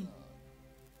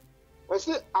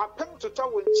 Wasi apem tuta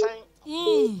wo nchen.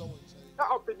 Na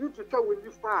opedu tuta wo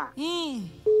nifa.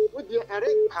 Wo de ere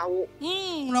kawo.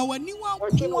 Na wani wa ko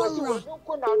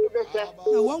na do behwe.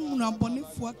 Na wanhuna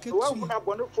bonefo akatua. Wanhuna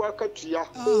bonefo akatua.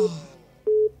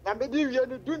 Na me di wie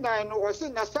no du nan no wasi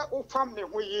na sa wo fam ne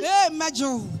ho yi.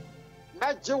 Majo.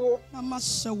 Majo. Na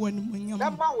masa wani munyam. Na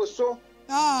ma wo so.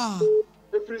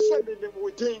 Efrise bi ne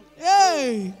mudin.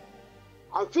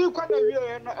 Afi kwa na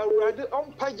wie no awurade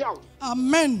ompajaw.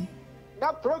 Amen.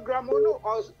 Na program no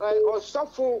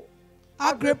osofo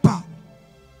Agrippa.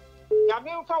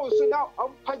 Nyame mfa wo so na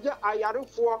ompaja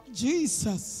ayarefo.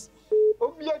 Jesus.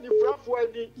 Obiye ni frafo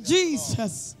ani.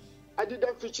 Jesus.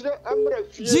 Adida fichire amra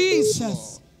fie.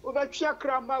 Jesus. Obetwa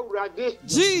krama awurade.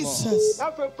 Jesus.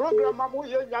 Na fe program amu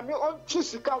ye nyame ontwe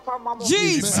sika fa mamu.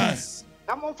 Jesus.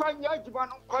 Na mo fa nya adwuma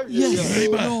no kwa wie. Yes,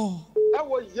 Lord.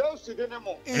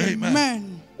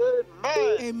 Amen.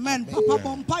 Amen. Papa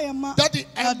Bompire ma. Daddy,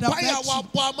 empire wa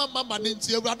boama mama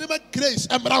ninti. Ewurade ma grace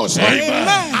emra wo so.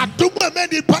 Amen. Aduma me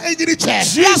ni pa enjiri che.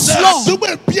 Jesus.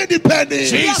 Aduma pie ni penny.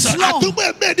 Jesus.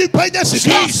 Aduma me ni pa nya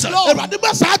sika. Jesus. Ewurade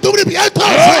ma sa aduma bi ento.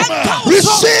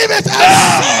 Receive it.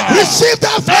 Receive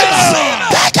that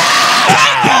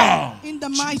faith. In the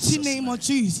mighty name of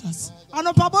Jesus.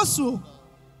 ANOPA BOSUO.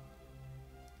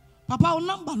 Papa,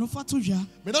 number no for tuja.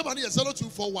 My number is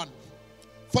 0241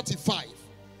 45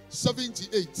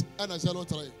 78 and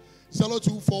 03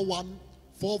 0241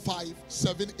 45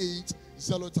 78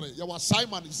 03. Your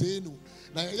Simon Zenu.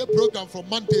 Now your program from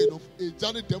Monday no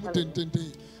Janet Demu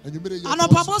and you made a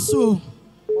ANOPA BOSUO.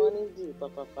 Morning,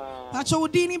 Papa. Pacho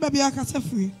udini baby akase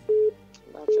free.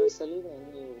 Pacho Selina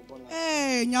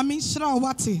Nyame Nhyira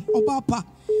wate obapa.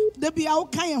 Debi a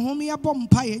woka ye home ye bom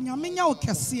paye nyame nya wo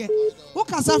kese wo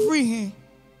kasa free he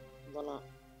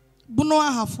bono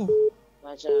ahafo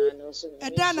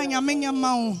eda na nyame nya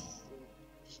ma wo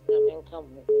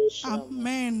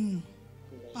amen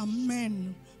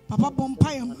amen papa bom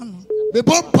paye man me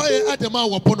bom paye adema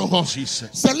wo pono ho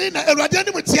Selina Ewurade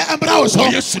ani mutia emra wo so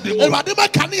Ewurade ma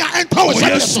kanea ento wo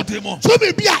so so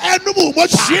be bia enum mo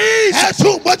cha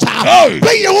esu mo cha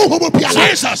be ye wo homo bia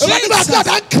Ewurade ma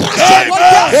da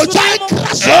crash o giant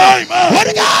crash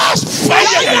Holy Ghost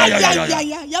fire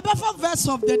ya befa verse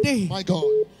of the day. My God.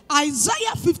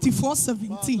 Isaiah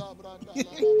 54:17.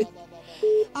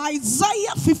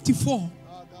 Isaiah 54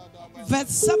 verse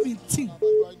 17.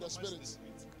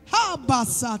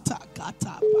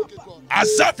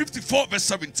 Isaiah 54 verse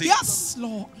 17. Yes,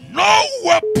 Lord. No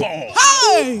weapon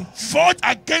fought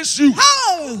against you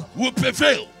will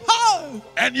prevail.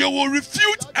 And you will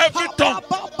refute every tongue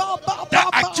that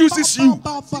accuses you.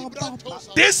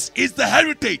 This is the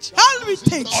heritage of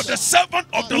the servant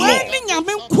of the Lord.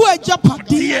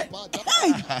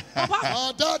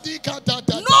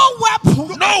 No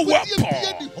weapon. No weapon.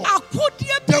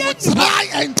 They will try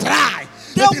and try.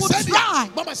 They will try.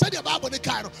 Mama said the Bible the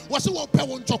kind was so pe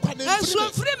won chokwa na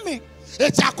free me.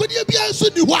 It's akodi bia nso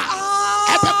ni ho a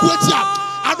ebe ko atia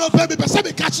ANOPA be pese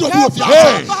be catch obi ofia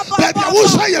baby wo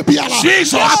hwa ye bia la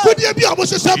akodi bia mo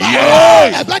sese ma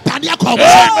ebe tane akomo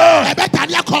ebe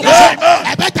tane akomo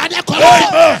ebe tane akomo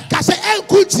ka se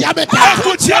enku tia me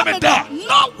da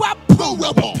No weapon.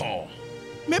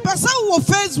 Me pese wo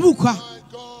Facebook a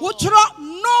wo chro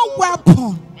no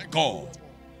weapon. My God.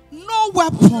 No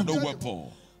weapon. No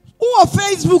weapon. Who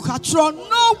Facebook atro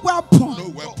no weapon. No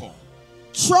weapon.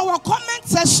 Throw a comment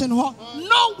section. No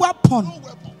weapon.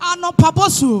 ANOPA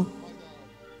BOSUO.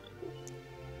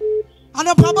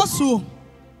 ANOPA BOSUO.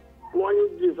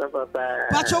 Morning, Papa.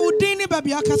 Pacho udini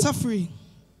baby akasa free.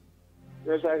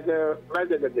 Yes, I said, right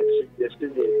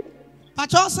yesterday.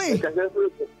 Pacho say.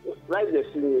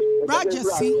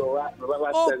 Rajessi.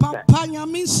 Oh, Papa,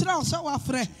 nyame nhyira so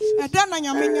wafre. Eda na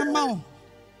nyame nyama o.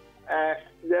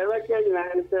 The record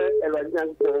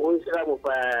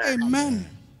Amen.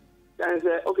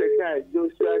 Okay,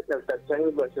 Joshua chapter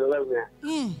 10 verse 11.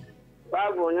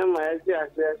 Bible na my I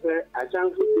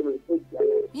can't put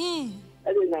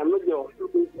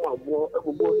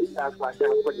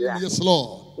Yes,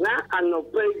 Lord. Now I know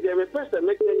pray the person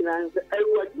making answer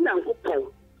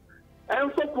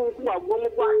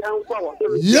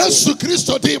Yes,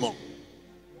 Christo demon.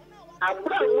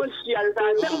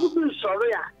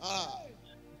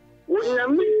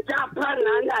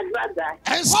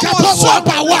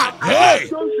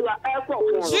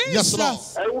 Yes, Lord.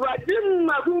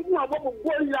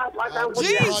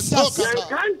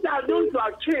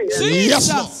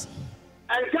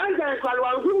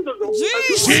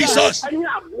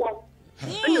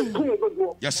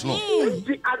 Yes, Lord.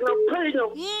 you know,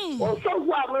 or so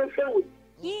far, I'm saying,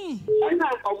 and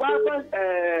I'm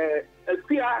a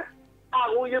queer, I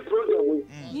will you program.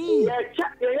 Yeah,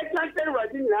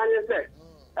 right in the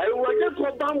I was just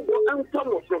and some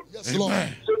of them. Yes, Lord.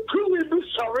 So, will be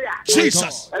sorry.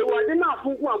 Jesus. I was not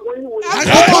when you were. I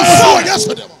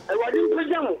didn't pay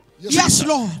them. Yes,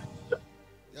 Lord.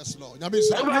 Yes, Lord. I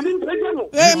didn't pay them.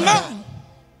 Amen.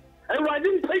 I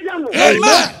didn't pay them.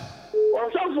 Amen.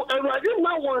 Or so, I didn't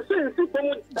know one thing.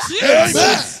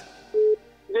 Jesus.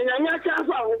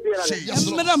 Yes, Lord. Yes,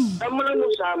 Lord. Amen.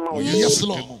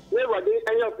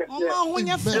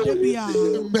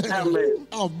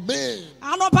 Amen.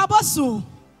 ANOPA BOSUO.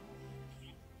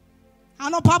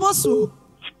 ANOPA BOSUO.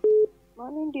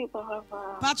 Morning, dear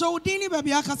Papa. Pacho udini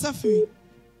baby akasa free.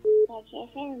 Pacho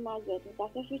free Margaret.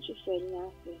 Pacho free to Selina.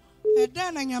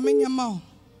 Eda na nyame nyama o.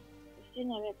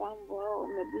 Sina me pambo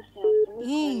me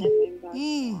business.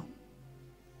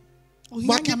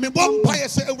 Maki me bomb buy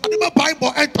say we buy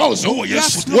more and toes. Oh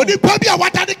yes. Odi pabi a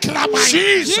wata de krama.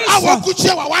 Jesus. Awo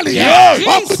kuche wa wale. Yes.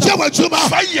 Kuche wa juma.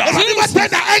 Fire. Odi ma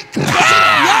tena en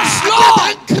Yes,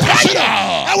 Lord. Fire.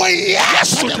 Awo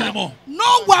yes.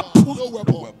 No weapon. No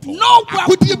weapon. No weapon.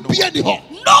 Could you be any ho?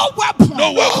 No weapon.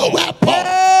 No weapon. No weapon.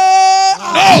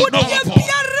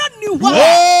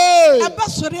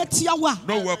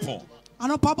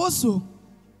 ANOPA BOSUO.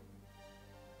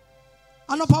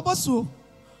 ANOPA BOSUO.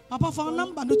 Papa for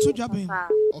number no to job.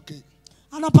 Okay.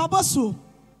 ANOPA BOSUO.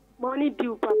 Morning,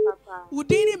 dear Papa.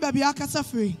 Udini baby akasa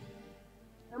free.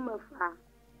 I'm a fan.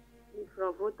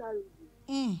 From Votal.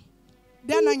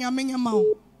 Then I am nyama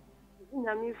o.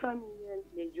 Nyame family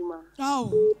Juma.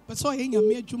 Oh, but so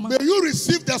nyame Juma. May you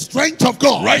receive the strength of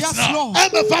God Right Yes, now. Lord.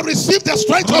 MFA receive the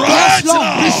strength of Right God.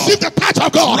 now. Receive the touch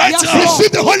of God. Right Yes, now. Lord.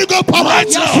 Receive the Holy Ghost power. Right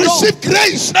now. Receive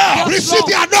grace. Now. Receive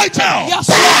the anointing. Now. Yes,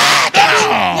 Lord.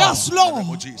 Now. Yes, Lord.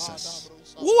 Oh Jesus.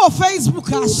 Who on Facebook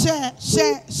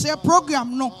share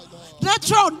program no.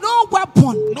 Natural no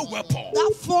weapon. No weapon.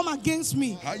 That form against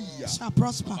me Hiya. shall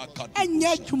prosper. And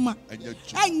Enye Juma.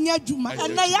 Enye Juma.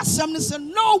 And I ask them to say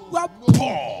no weapon.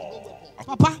 Paul.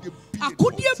 Papa, I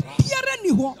couldn't hear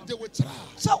anyone. They will try.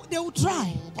 So they will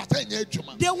try. But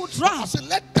They will try. I said,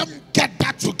 let them get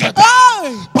that together.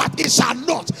 Hey! But it shall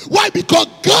not. Why? Because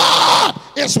God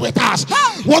is with us.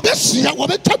 Hey! What they see,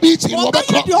 what they tell me, what they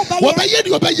call, what they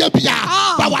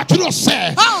Ah. but what you don't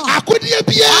say, Ah. I couldn't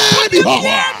be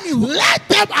anyone. Let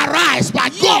them arise,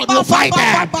 but Yeah, God will fight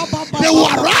them. They will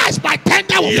arise, but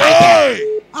tender will fight them.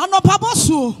 ANOPA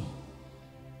BOSUO.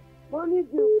 Morning,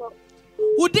 dear Papa.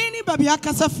 Udini baby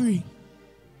akasa free.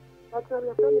 Pacho,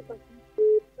 your family Pacho.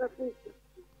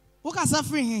 Who kasa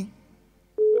free him?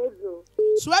 Pedro.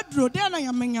 Swedro then I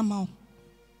am nyama o.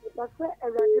 Pacho,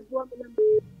 every boy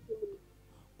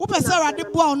Who pesa rade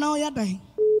boa na oya dan.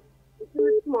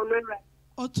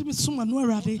 O timi suma no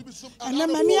awrade. Ene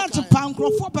mani atopa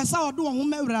nkrofo pesa odo wo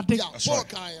ma awrade.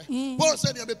 Paul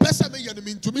said, "You person me, you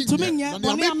mean to me.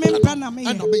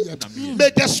 May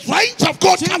the strength of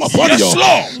God come upon Yes, you.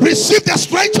 Lord. Receive the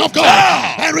strength of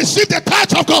God and receive the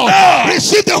touch of God. Now.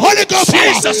 Receive the Holy Ghost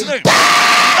power. Jesus' name. In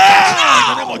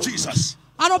the name of Jesus.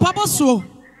 ANOPA BOSUO.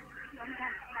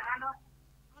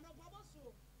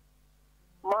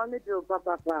 Morning, dear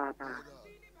Papa.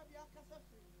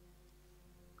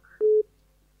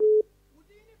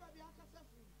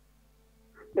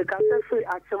 The cancer free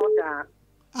at Samoda.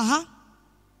 Aha.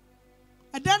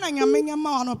 Eda na nyame nyama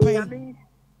anope.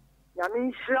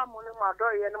 Yami shira mo ne mado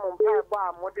ye ne mo mpa ebo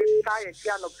a mo de tie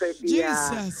tia no pe bia.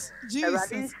 Jesus. Jesus.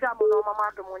 Shira mo no mama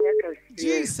do mo nye kesi.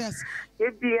 Jesus.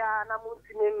 Ebia na mo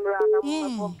tini mra na mo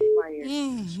bo maye.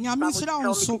 Nyame shira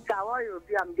onso.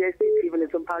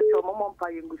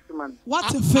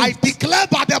 What a I faith. declare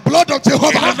by the blood of Jehovah.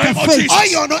 In the name of Jesus. Oh,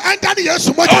 you know, enter the yes,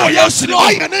 Oh, yes, Lord. Oh,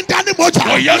 you know, enter the mocha.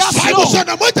 Oh, yes, Bible Lord. said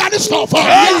the mocha is not for.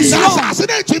 Yes, Yes, Lord.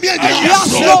 assassinate to me again.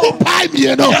 Yes, Lord.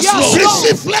 Yes, Lord.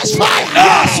 Receive flesh fire.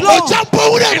 Yes, Lord. Jump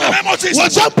over In the name of Jesus. them.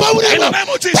 Jump over In the them. name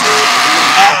of Jesus. In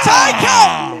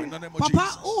the name of Papa,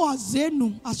 Jesus. who was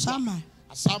Zenu Asama?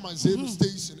 Asama Zenu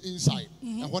station inside.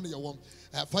 And one of your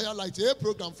Firelight a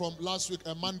program from last week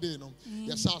Monday, no.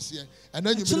 Yes, here. And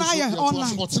then you all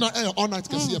night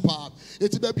can see a part.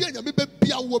 It's baby and you be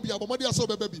a wobby, but my so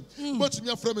baby. But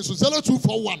me a friend is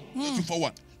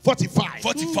 0241 45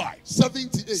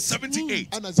 78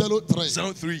 and a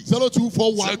 03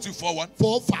 0241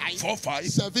 45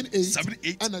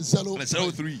 78 and a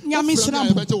 03.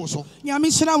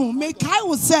 Nyamishramu, make I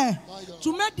will say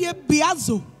to make the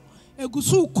Biazo.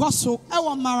 Egusu Koso,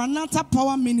 our Maranatha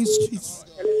Power Ministries.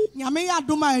 Nyame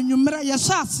Aduma and Numera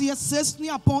Yashas, yes, 6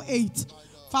 near upon 8.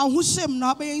 Found who shame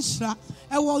not be Isra,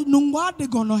 I will know what they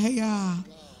gonna hear.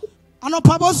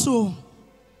 ANOPA BOSUO.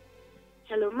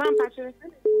 Hello, Ma'am Patrick.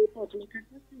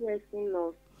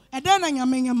 And then I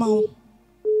am in your mouth.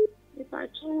 If I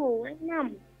told when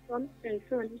I'm so I'm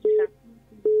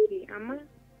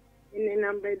in the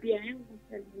number be I am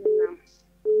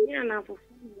for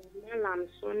I'm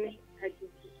Sonny. I do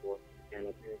before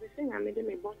and everything I made him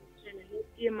a bottle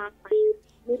and my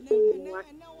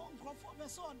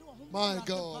My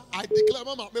God, I declare,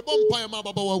 Mama,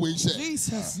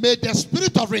 Jesus. May the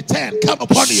spirit of return come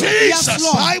upon you.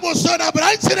 Jesus. Bible said that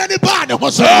branching anybody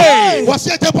was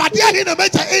yet the body in a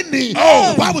major Indy.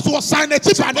 Bible was signed a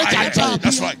chip and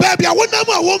That's right. Baby, I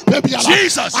won't baby.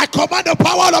 Jesus. I command the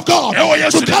power of God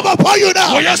to come upon you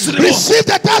now. Receive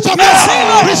the touch of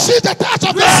God. Receive the touch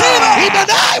of God. In the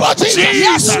name of Jesus.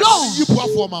 Yes, Lord. You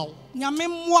perform out. Nyame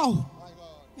wow.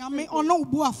 Nyame ono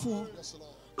buafo.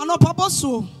 ANOPA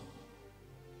BOSUO.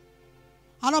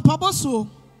 ANOPA BOSUO.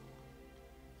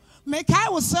 Make I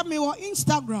will send me on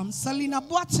Instagram, Selina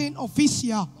Boating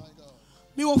Official.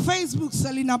 Me on Facebook,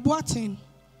 Selina Boating.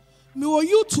 Me on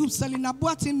YouTube, Selina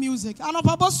Boating Music.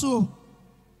 ANOPA BOSUO.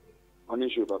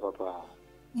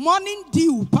 Morning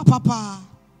dew, papa.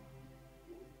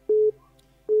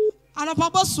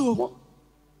 ANOPA BOSUO.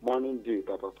 Morning dew,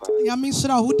 papa.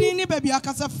 Yamisra, who didn't baby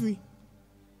akasa free.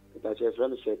 That's a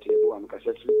friend said to you, I'm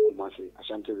Cassette Kumasi,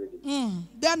 Ashanti.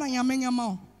 Then I am in your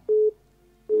mouth.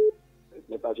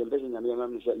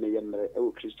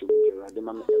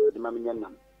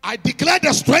 I declare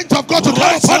the strength of God to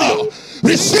come upon you.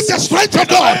 Receive the strength of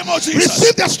God.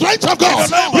 Receive the strength of God.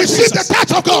 Receive the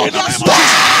touch of God.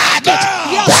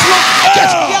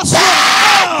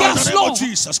 Yes, Lord.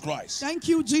 Jesus Christ. Thank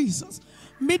you, Jesus.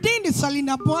 Me din the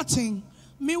Selina Boating.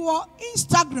 Me wa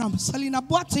Instagram, Selina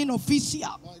Boating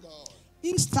Official.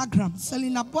 Instagram,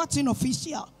 Selina Boating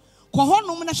Official. Koho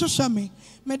no mena hwehwe me.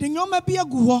 Me de nyoma bi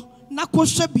agu ho na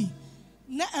kohwe bi.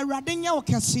 Na awrade nya wo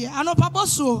kese. ANOPA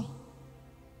BOSUO.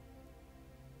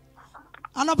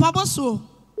 ANOPA BOSUO.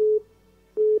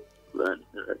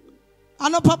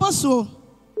 ANOPA BOSUO.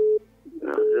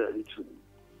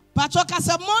 Pacho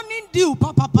kase morning dew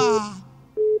papa.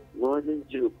 Morning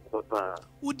dew, papa.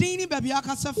 Udini baby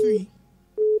akasa free.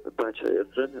 Pacho, your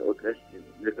friend Augustine,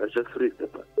 you can free,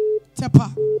 papa.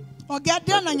 Tepa. O get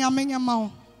there na nyame nyama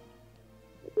o.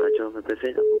 Pacho, me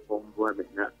pese na bombo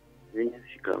na. Ni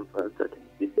sikam fa that.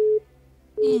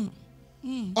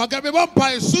 Okay, me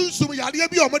vampire soon yale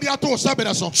bi omodi ato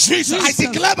sabere so. Jesus. I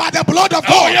declare by the blood of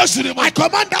God. I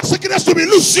command that sickness to be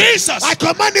loose. Jesus. I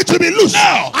command it to be loose.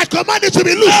 Now. I command it to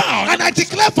be loose. Now. And I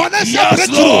declare financial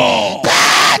breakthrough.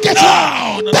 Take it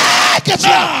now. Take it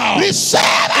now. Receive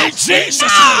it. In Jesus'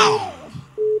 name.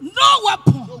 No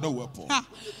weapon. No weapon.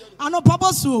 ANOPA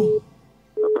BOSUO.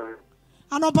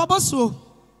 ANOPA BOSUO.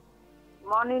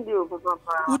 Morning dew,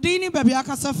 papa. Udini baby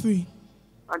akasa free.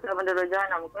 I'm going to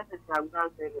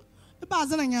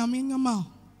Ibazana nyame nyama.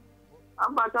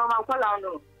 I'm about to call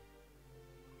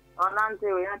on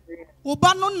Nante.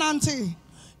 Oba no nante.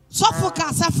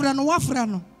 Sofoka safre no wafre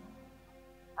no.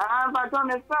 I'm about to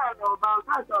make about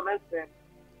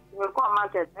we call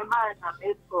market.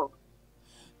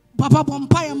 Papa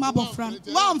Bompire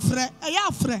Mabofran. One friend, a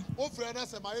yafre. Oh, friend, I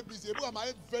say my busy. Am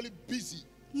I very busy?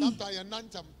 Sometimes you're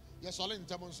nantam. Yes, all in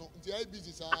Tamonso. The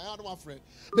busy. I had one friend.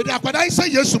 But I say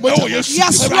yes, yes, Lord.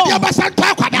 Yes,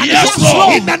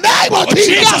 Lord. In the name of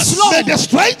Jesus, may the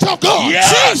strength of God.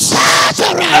 Yes.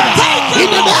 In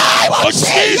the name of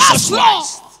Jesus, Lord.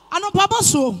 ANOPA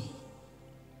BOSUO.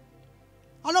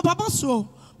 ANOPA BOSUO.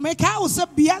 Make I was a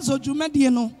biazo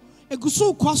jumedieno.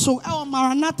 Egusu koso el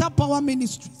Maranatha Power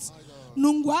Ministries.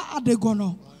 Nungwa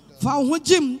adegono. Fa ho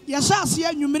jim yasha ase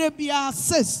anwumere bia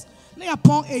 6 na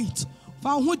yapon 8. Fa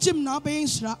ho jim na be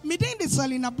nshira. Me den de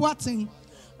Selina Boating.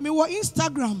 Me wo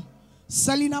Instagram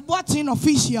Selina Boating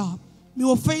Official. Me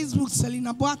wo Facebook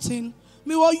Selina Boating.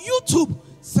 Me wo YouTube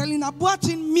Selina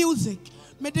Boating Music.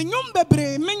 Me de nyum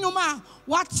bebre me nyuma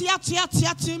wati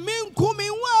me nkumi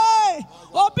we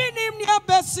obi nim ne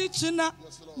abesi china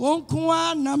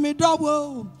wonkuwa na me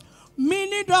dowo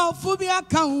mini do fubi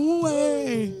aka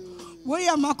we we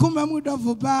ya makoma mu do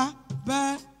ba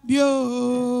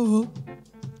bio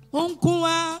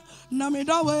wonkuwa na me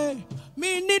dowo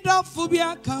mini do fubi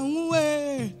aka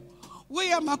we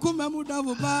ya makoma mu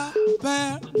do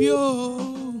ba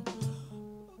bio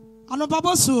ANOPA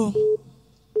BOSUO.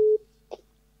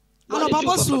 ANOPA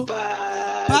BOSUO.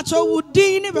 Pacho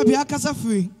wudini baby akasa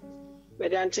free.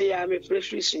 But auntie ya me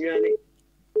fresh sinyane.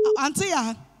 Auntie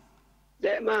ya.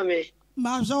 De mame.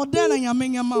 Ma so de na nyame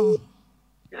nyama.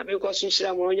 Ya me ko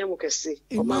sunshira mo nya mo kese.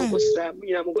 O ma ko sra mo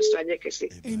nya mo ko sra nya kese.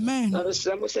 Amen. Na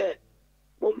sra mo se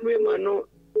mo mwe mano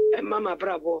e mama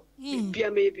brabo. Bia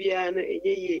me bia na enye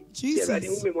ye.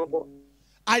 Jesus. Mo mo bo.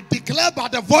 I declare by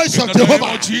the voice of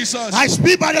Jehovah. I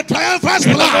speak by the triumphant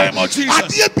blood.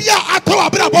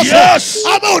 Yes.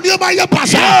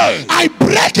 I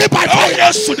break it by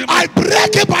fire. I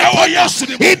break it by fire.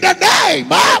 In the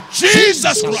name of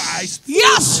Jesus Christ.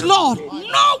 Yes, Lord.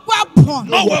 No weapon.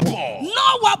 No weapon.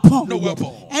 No weapon. No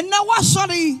weapon. And now what?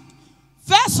 Sorry.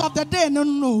 First of the day,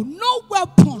 no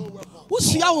weapon. Who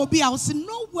see I will be? I will say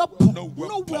no weapon. No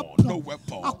weapon. No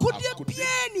weapon. I couldn't be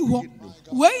anyone.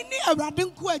 When you are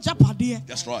riding to a Japadia.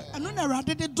 That's right. And then I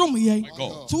rather the drum here. My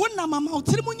God. So when I'm out,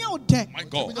 tell me out there. My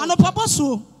God. And a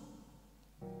Abaso.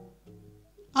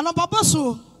 And a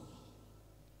Abaso.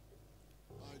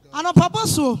 And a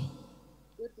Abaso.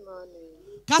 Good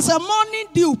morning. Cause a morning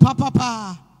dew,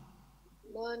 Papa.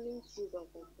 Morning,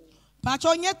 Papa.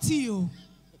 Pacho nyetio.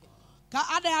 Ka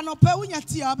ade ANOPA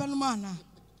unyetio abenumana.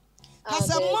 Cause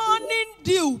a morning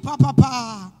dew,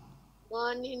 Papa.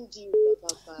 Morning, dew,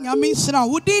 Papa. Nyami sra,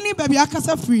 udini baby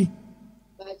akasa free.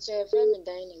 Bache friend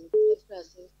dynamic.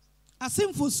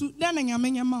 Asim fosu den nyame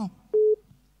nyama.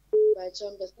 Bache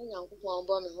mbese nyankopon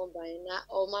bo me ho ban na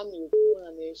o ma me ku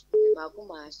na me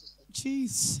makoma asese.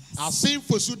 Jesus. Asim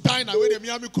fosu dynamic we dem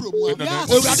yami kuro mu. Yes.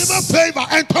 Ewurade ma favor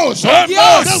and toss.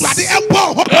 Yes. Ewurade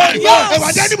empo ho.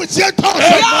 Ewurade ni mu tie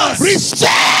toss. Receive.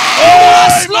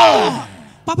 Yes, Lord.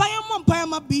 Papa yamon pa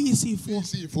yama BC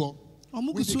for.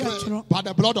 We declare by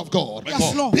the blood of God.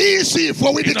 Yes, Lord. BC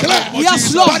for we declare.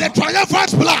 Yes, Lord. By the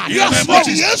triumphant blood. Yes, Lord.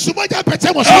 Yes, Lord.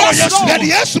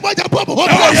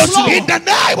 In the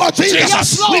name of Jesus.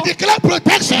 Yes, Lord. We declare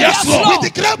protection. Yes, Lord. We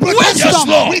declare protection. Yes,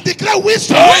 Lord. We declare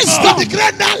wisdom. Wisdom. We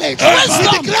declare knowledge.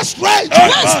 Wisdom. We declare strength.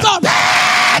 Wisdom.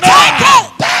 Take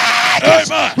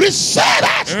it. Receive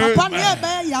it. Papa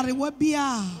never yare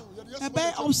wabia. Ebe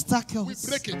obstacles. We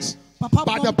break it. Papa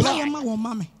by the blood.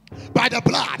 By the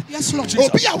blood. Yes, Lord. Yes,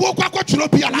 Lord. Yes, Lord.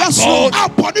 Yes, Lord.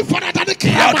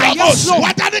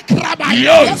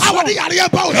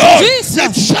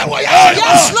 Jesus. Yes,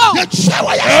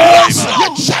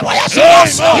 Lord.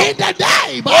 Yes, Lord. In the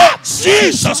name of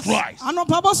Jesus Christ.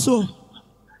 Abaso.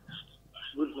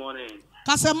 Good morning.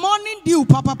 Cause a morning dew,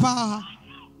 Papa.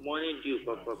 Morning dew,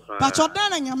 Papa. But your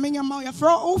dad and your minion, your fro,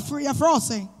 all free, your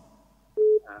frosting.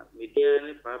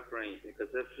 Median 5 friends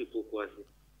because of people who are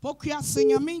Pokia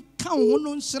sing your mean count one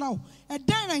on slow. A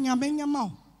dan and your minion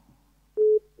mouth.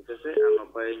 because I'm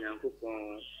a buying uncle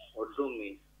or do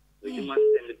me. You must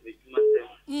send it, you must send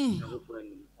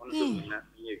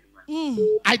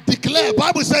I declare,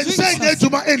 Bible says, say to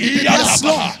my end. Yes,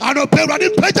 Lord. I don't pay what you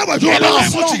pay to what you love.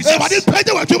 If I didn't pay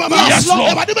to what you love,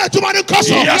 if I didn't pay to what you cost,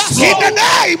 in the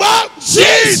name of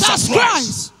Jesus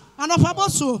Christ. And of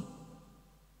Abaso.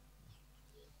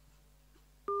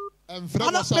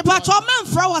 The patrol man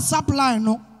throw a supply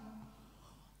no.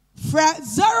 Fra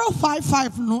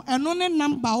 055 no, and only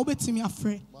number over to me a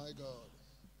friend. My God.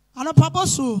 And of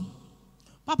Abaso.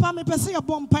 Papa, me pese a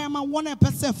bomb pie, my one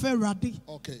pese fair ready.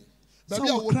 Okay. So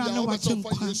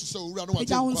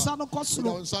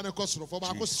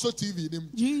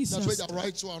Jesus.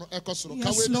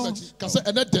 Yes, Lord.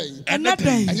 And that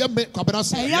day, I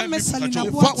am Selina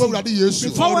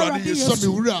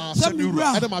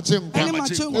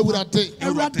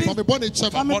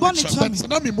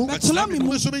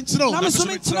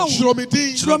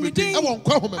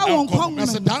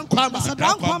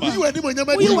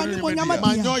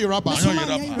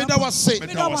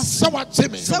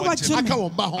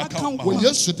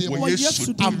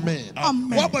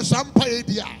Amen. What was some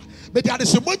idea? But there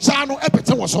is a much channel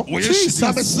epitome was so. Jesus.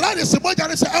 Yes,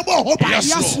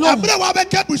 Lord.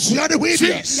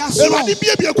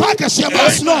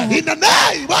 In the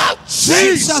name of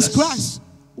Jesus Christ.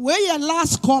 Where your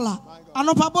last caller?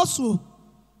 ANOPA BOSUO.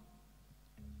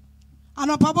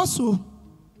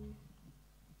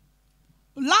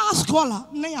 Last caller.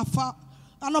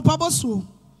 ANOPA BOSUO.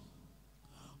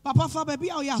 Papa for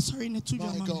baby, oh yeah, sorry, ne to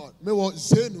my God. Me was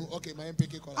Zenu. Okay, my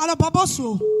MPK call. ANOPA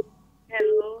BOSUO.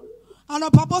 Hello.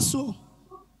 ANOPA BOSUO.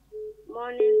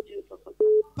 Morning, dew, Papa.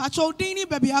 Pacho dini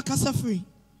baby akasa free.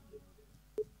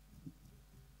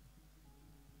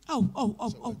 Oh,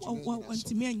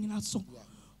 auntie me nyina so.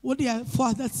 What dear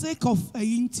for the sake of a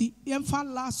yinti, yemfa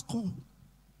last call.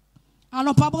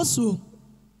 ANOPA BOSUO.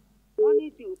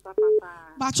 Morning, dew, Papa.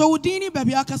 Pacho dini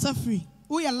baby akasa free.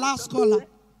 Who your last caller?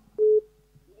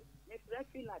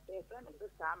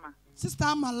 Sister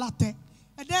Ama Latte.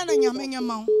 And then I am in your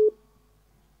mouth.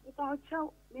 Without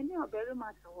chow, many are very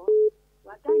much.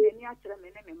 What I didn't actually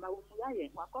mean, my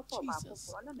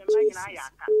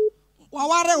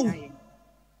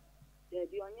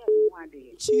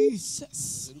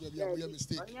Jesus.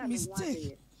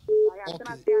 Mistake.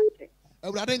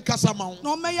 Awurade nkasa ma wo.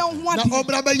 No me ye ho ade. Na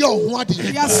omra me ye ho ade.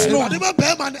 Yes, Lord. Awurade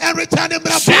be man every time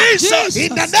Jesus.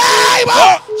 in the name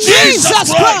of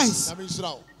Jesus Christ.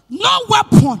 No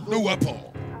weapon. No weapon.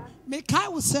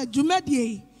 Mekai will say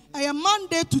Jumedie. I am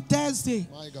Monday to Thursday.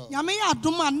 Yami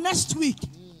Aduma next week.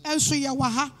 And so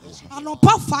Yawaha.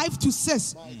 ANOPA 5 to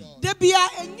 6. Debia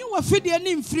and you were feeding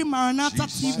in free Maranatha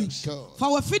TV. For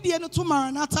our feeding to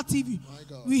Maranatha TV.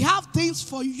 We have things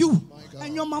for you.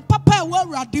 And your papa will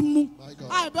radimu.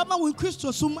 I remember when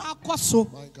Christo sum akwaso.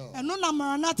 And no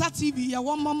Maranatha TV, ya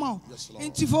one mama.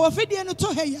 And for our feeding to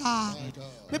Heya.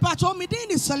 Me told me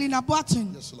in Selina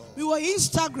Boateng. We were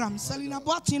Instagram, Selina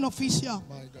Boateng official.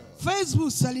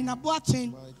 Facebook, Selina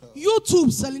Boateng.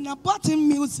 YouTube, Selina Boateng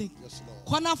music.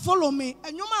 Kwana follow me.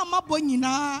 And you ma boy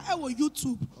na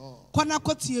YouTube. Kwana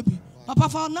kotiebi. Papa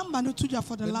for number no tuja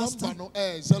for the last time. Number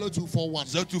no 0241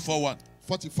 0241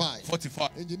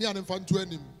 45 engineer and fan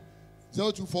 20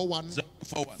 0241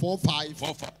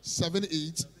 45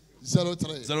 78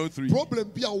 03. Problem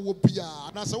be a wo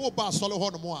bia na se wo ba solo ho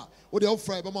no mo a wo de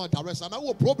ofra be ma direction na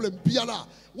wo problem bia na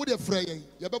wo de fra yen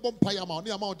ye be bom pa ya ma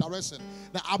no ma direction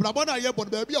na abrabo na ye bon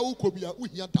ba bia wo ko bia wo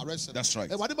hia direction. That's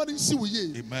right. E wade ma nsi wo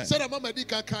ye say na mama di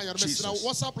kan ya no mesra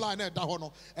WhatsApp line na da ho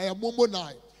no e momo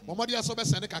nine mama dia so be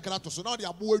send kakra to so na de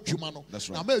abo adwuma no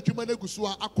na ma adwuma na gusu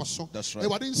akoso e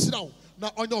wade nsira wo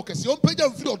na onye okese o mpagya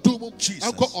mfiri odom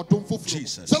enko odom foforo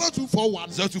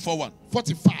 0241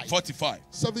 45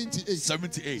 78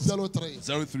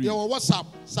 03. Your WhatsApp,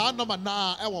 sa number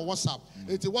na e wo WhatsApp.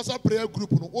 It's a WhatsApp prayer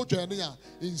group no o join ya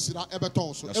insira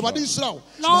ebeton so. E wadi insira wo.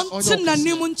 No tin na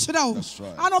nimu nchira wo.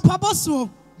 ANOPA BOSUO.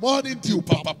 Morning to you,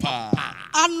 Papa.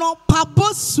 ANOPA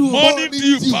BOSUO. Morning to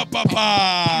you, Papa.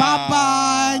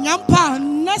 Baba nyampa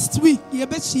next week ye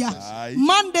be shia.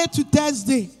 Monday to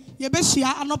Thursday ye be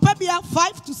shia. ANOPA bia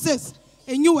 5 to 6.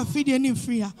 And you were feeding in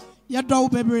free. Ya do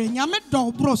bebre nyame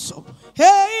do broso.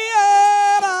 Hey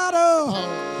da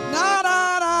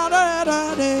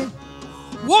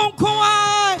won't go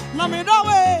na me do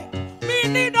we me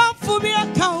need up for me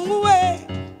account we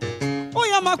o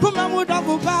ya makuma mu do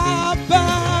go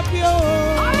baba bio.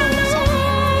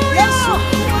 Yes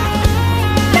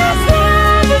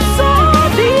that's so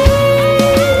deep.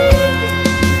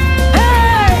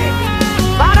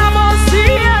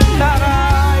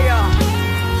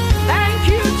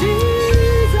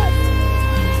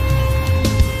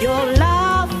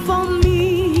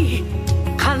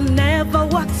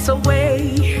 Away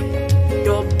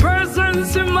your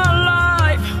presence in my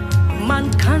life,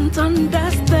 man can't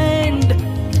understand.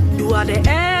 You are the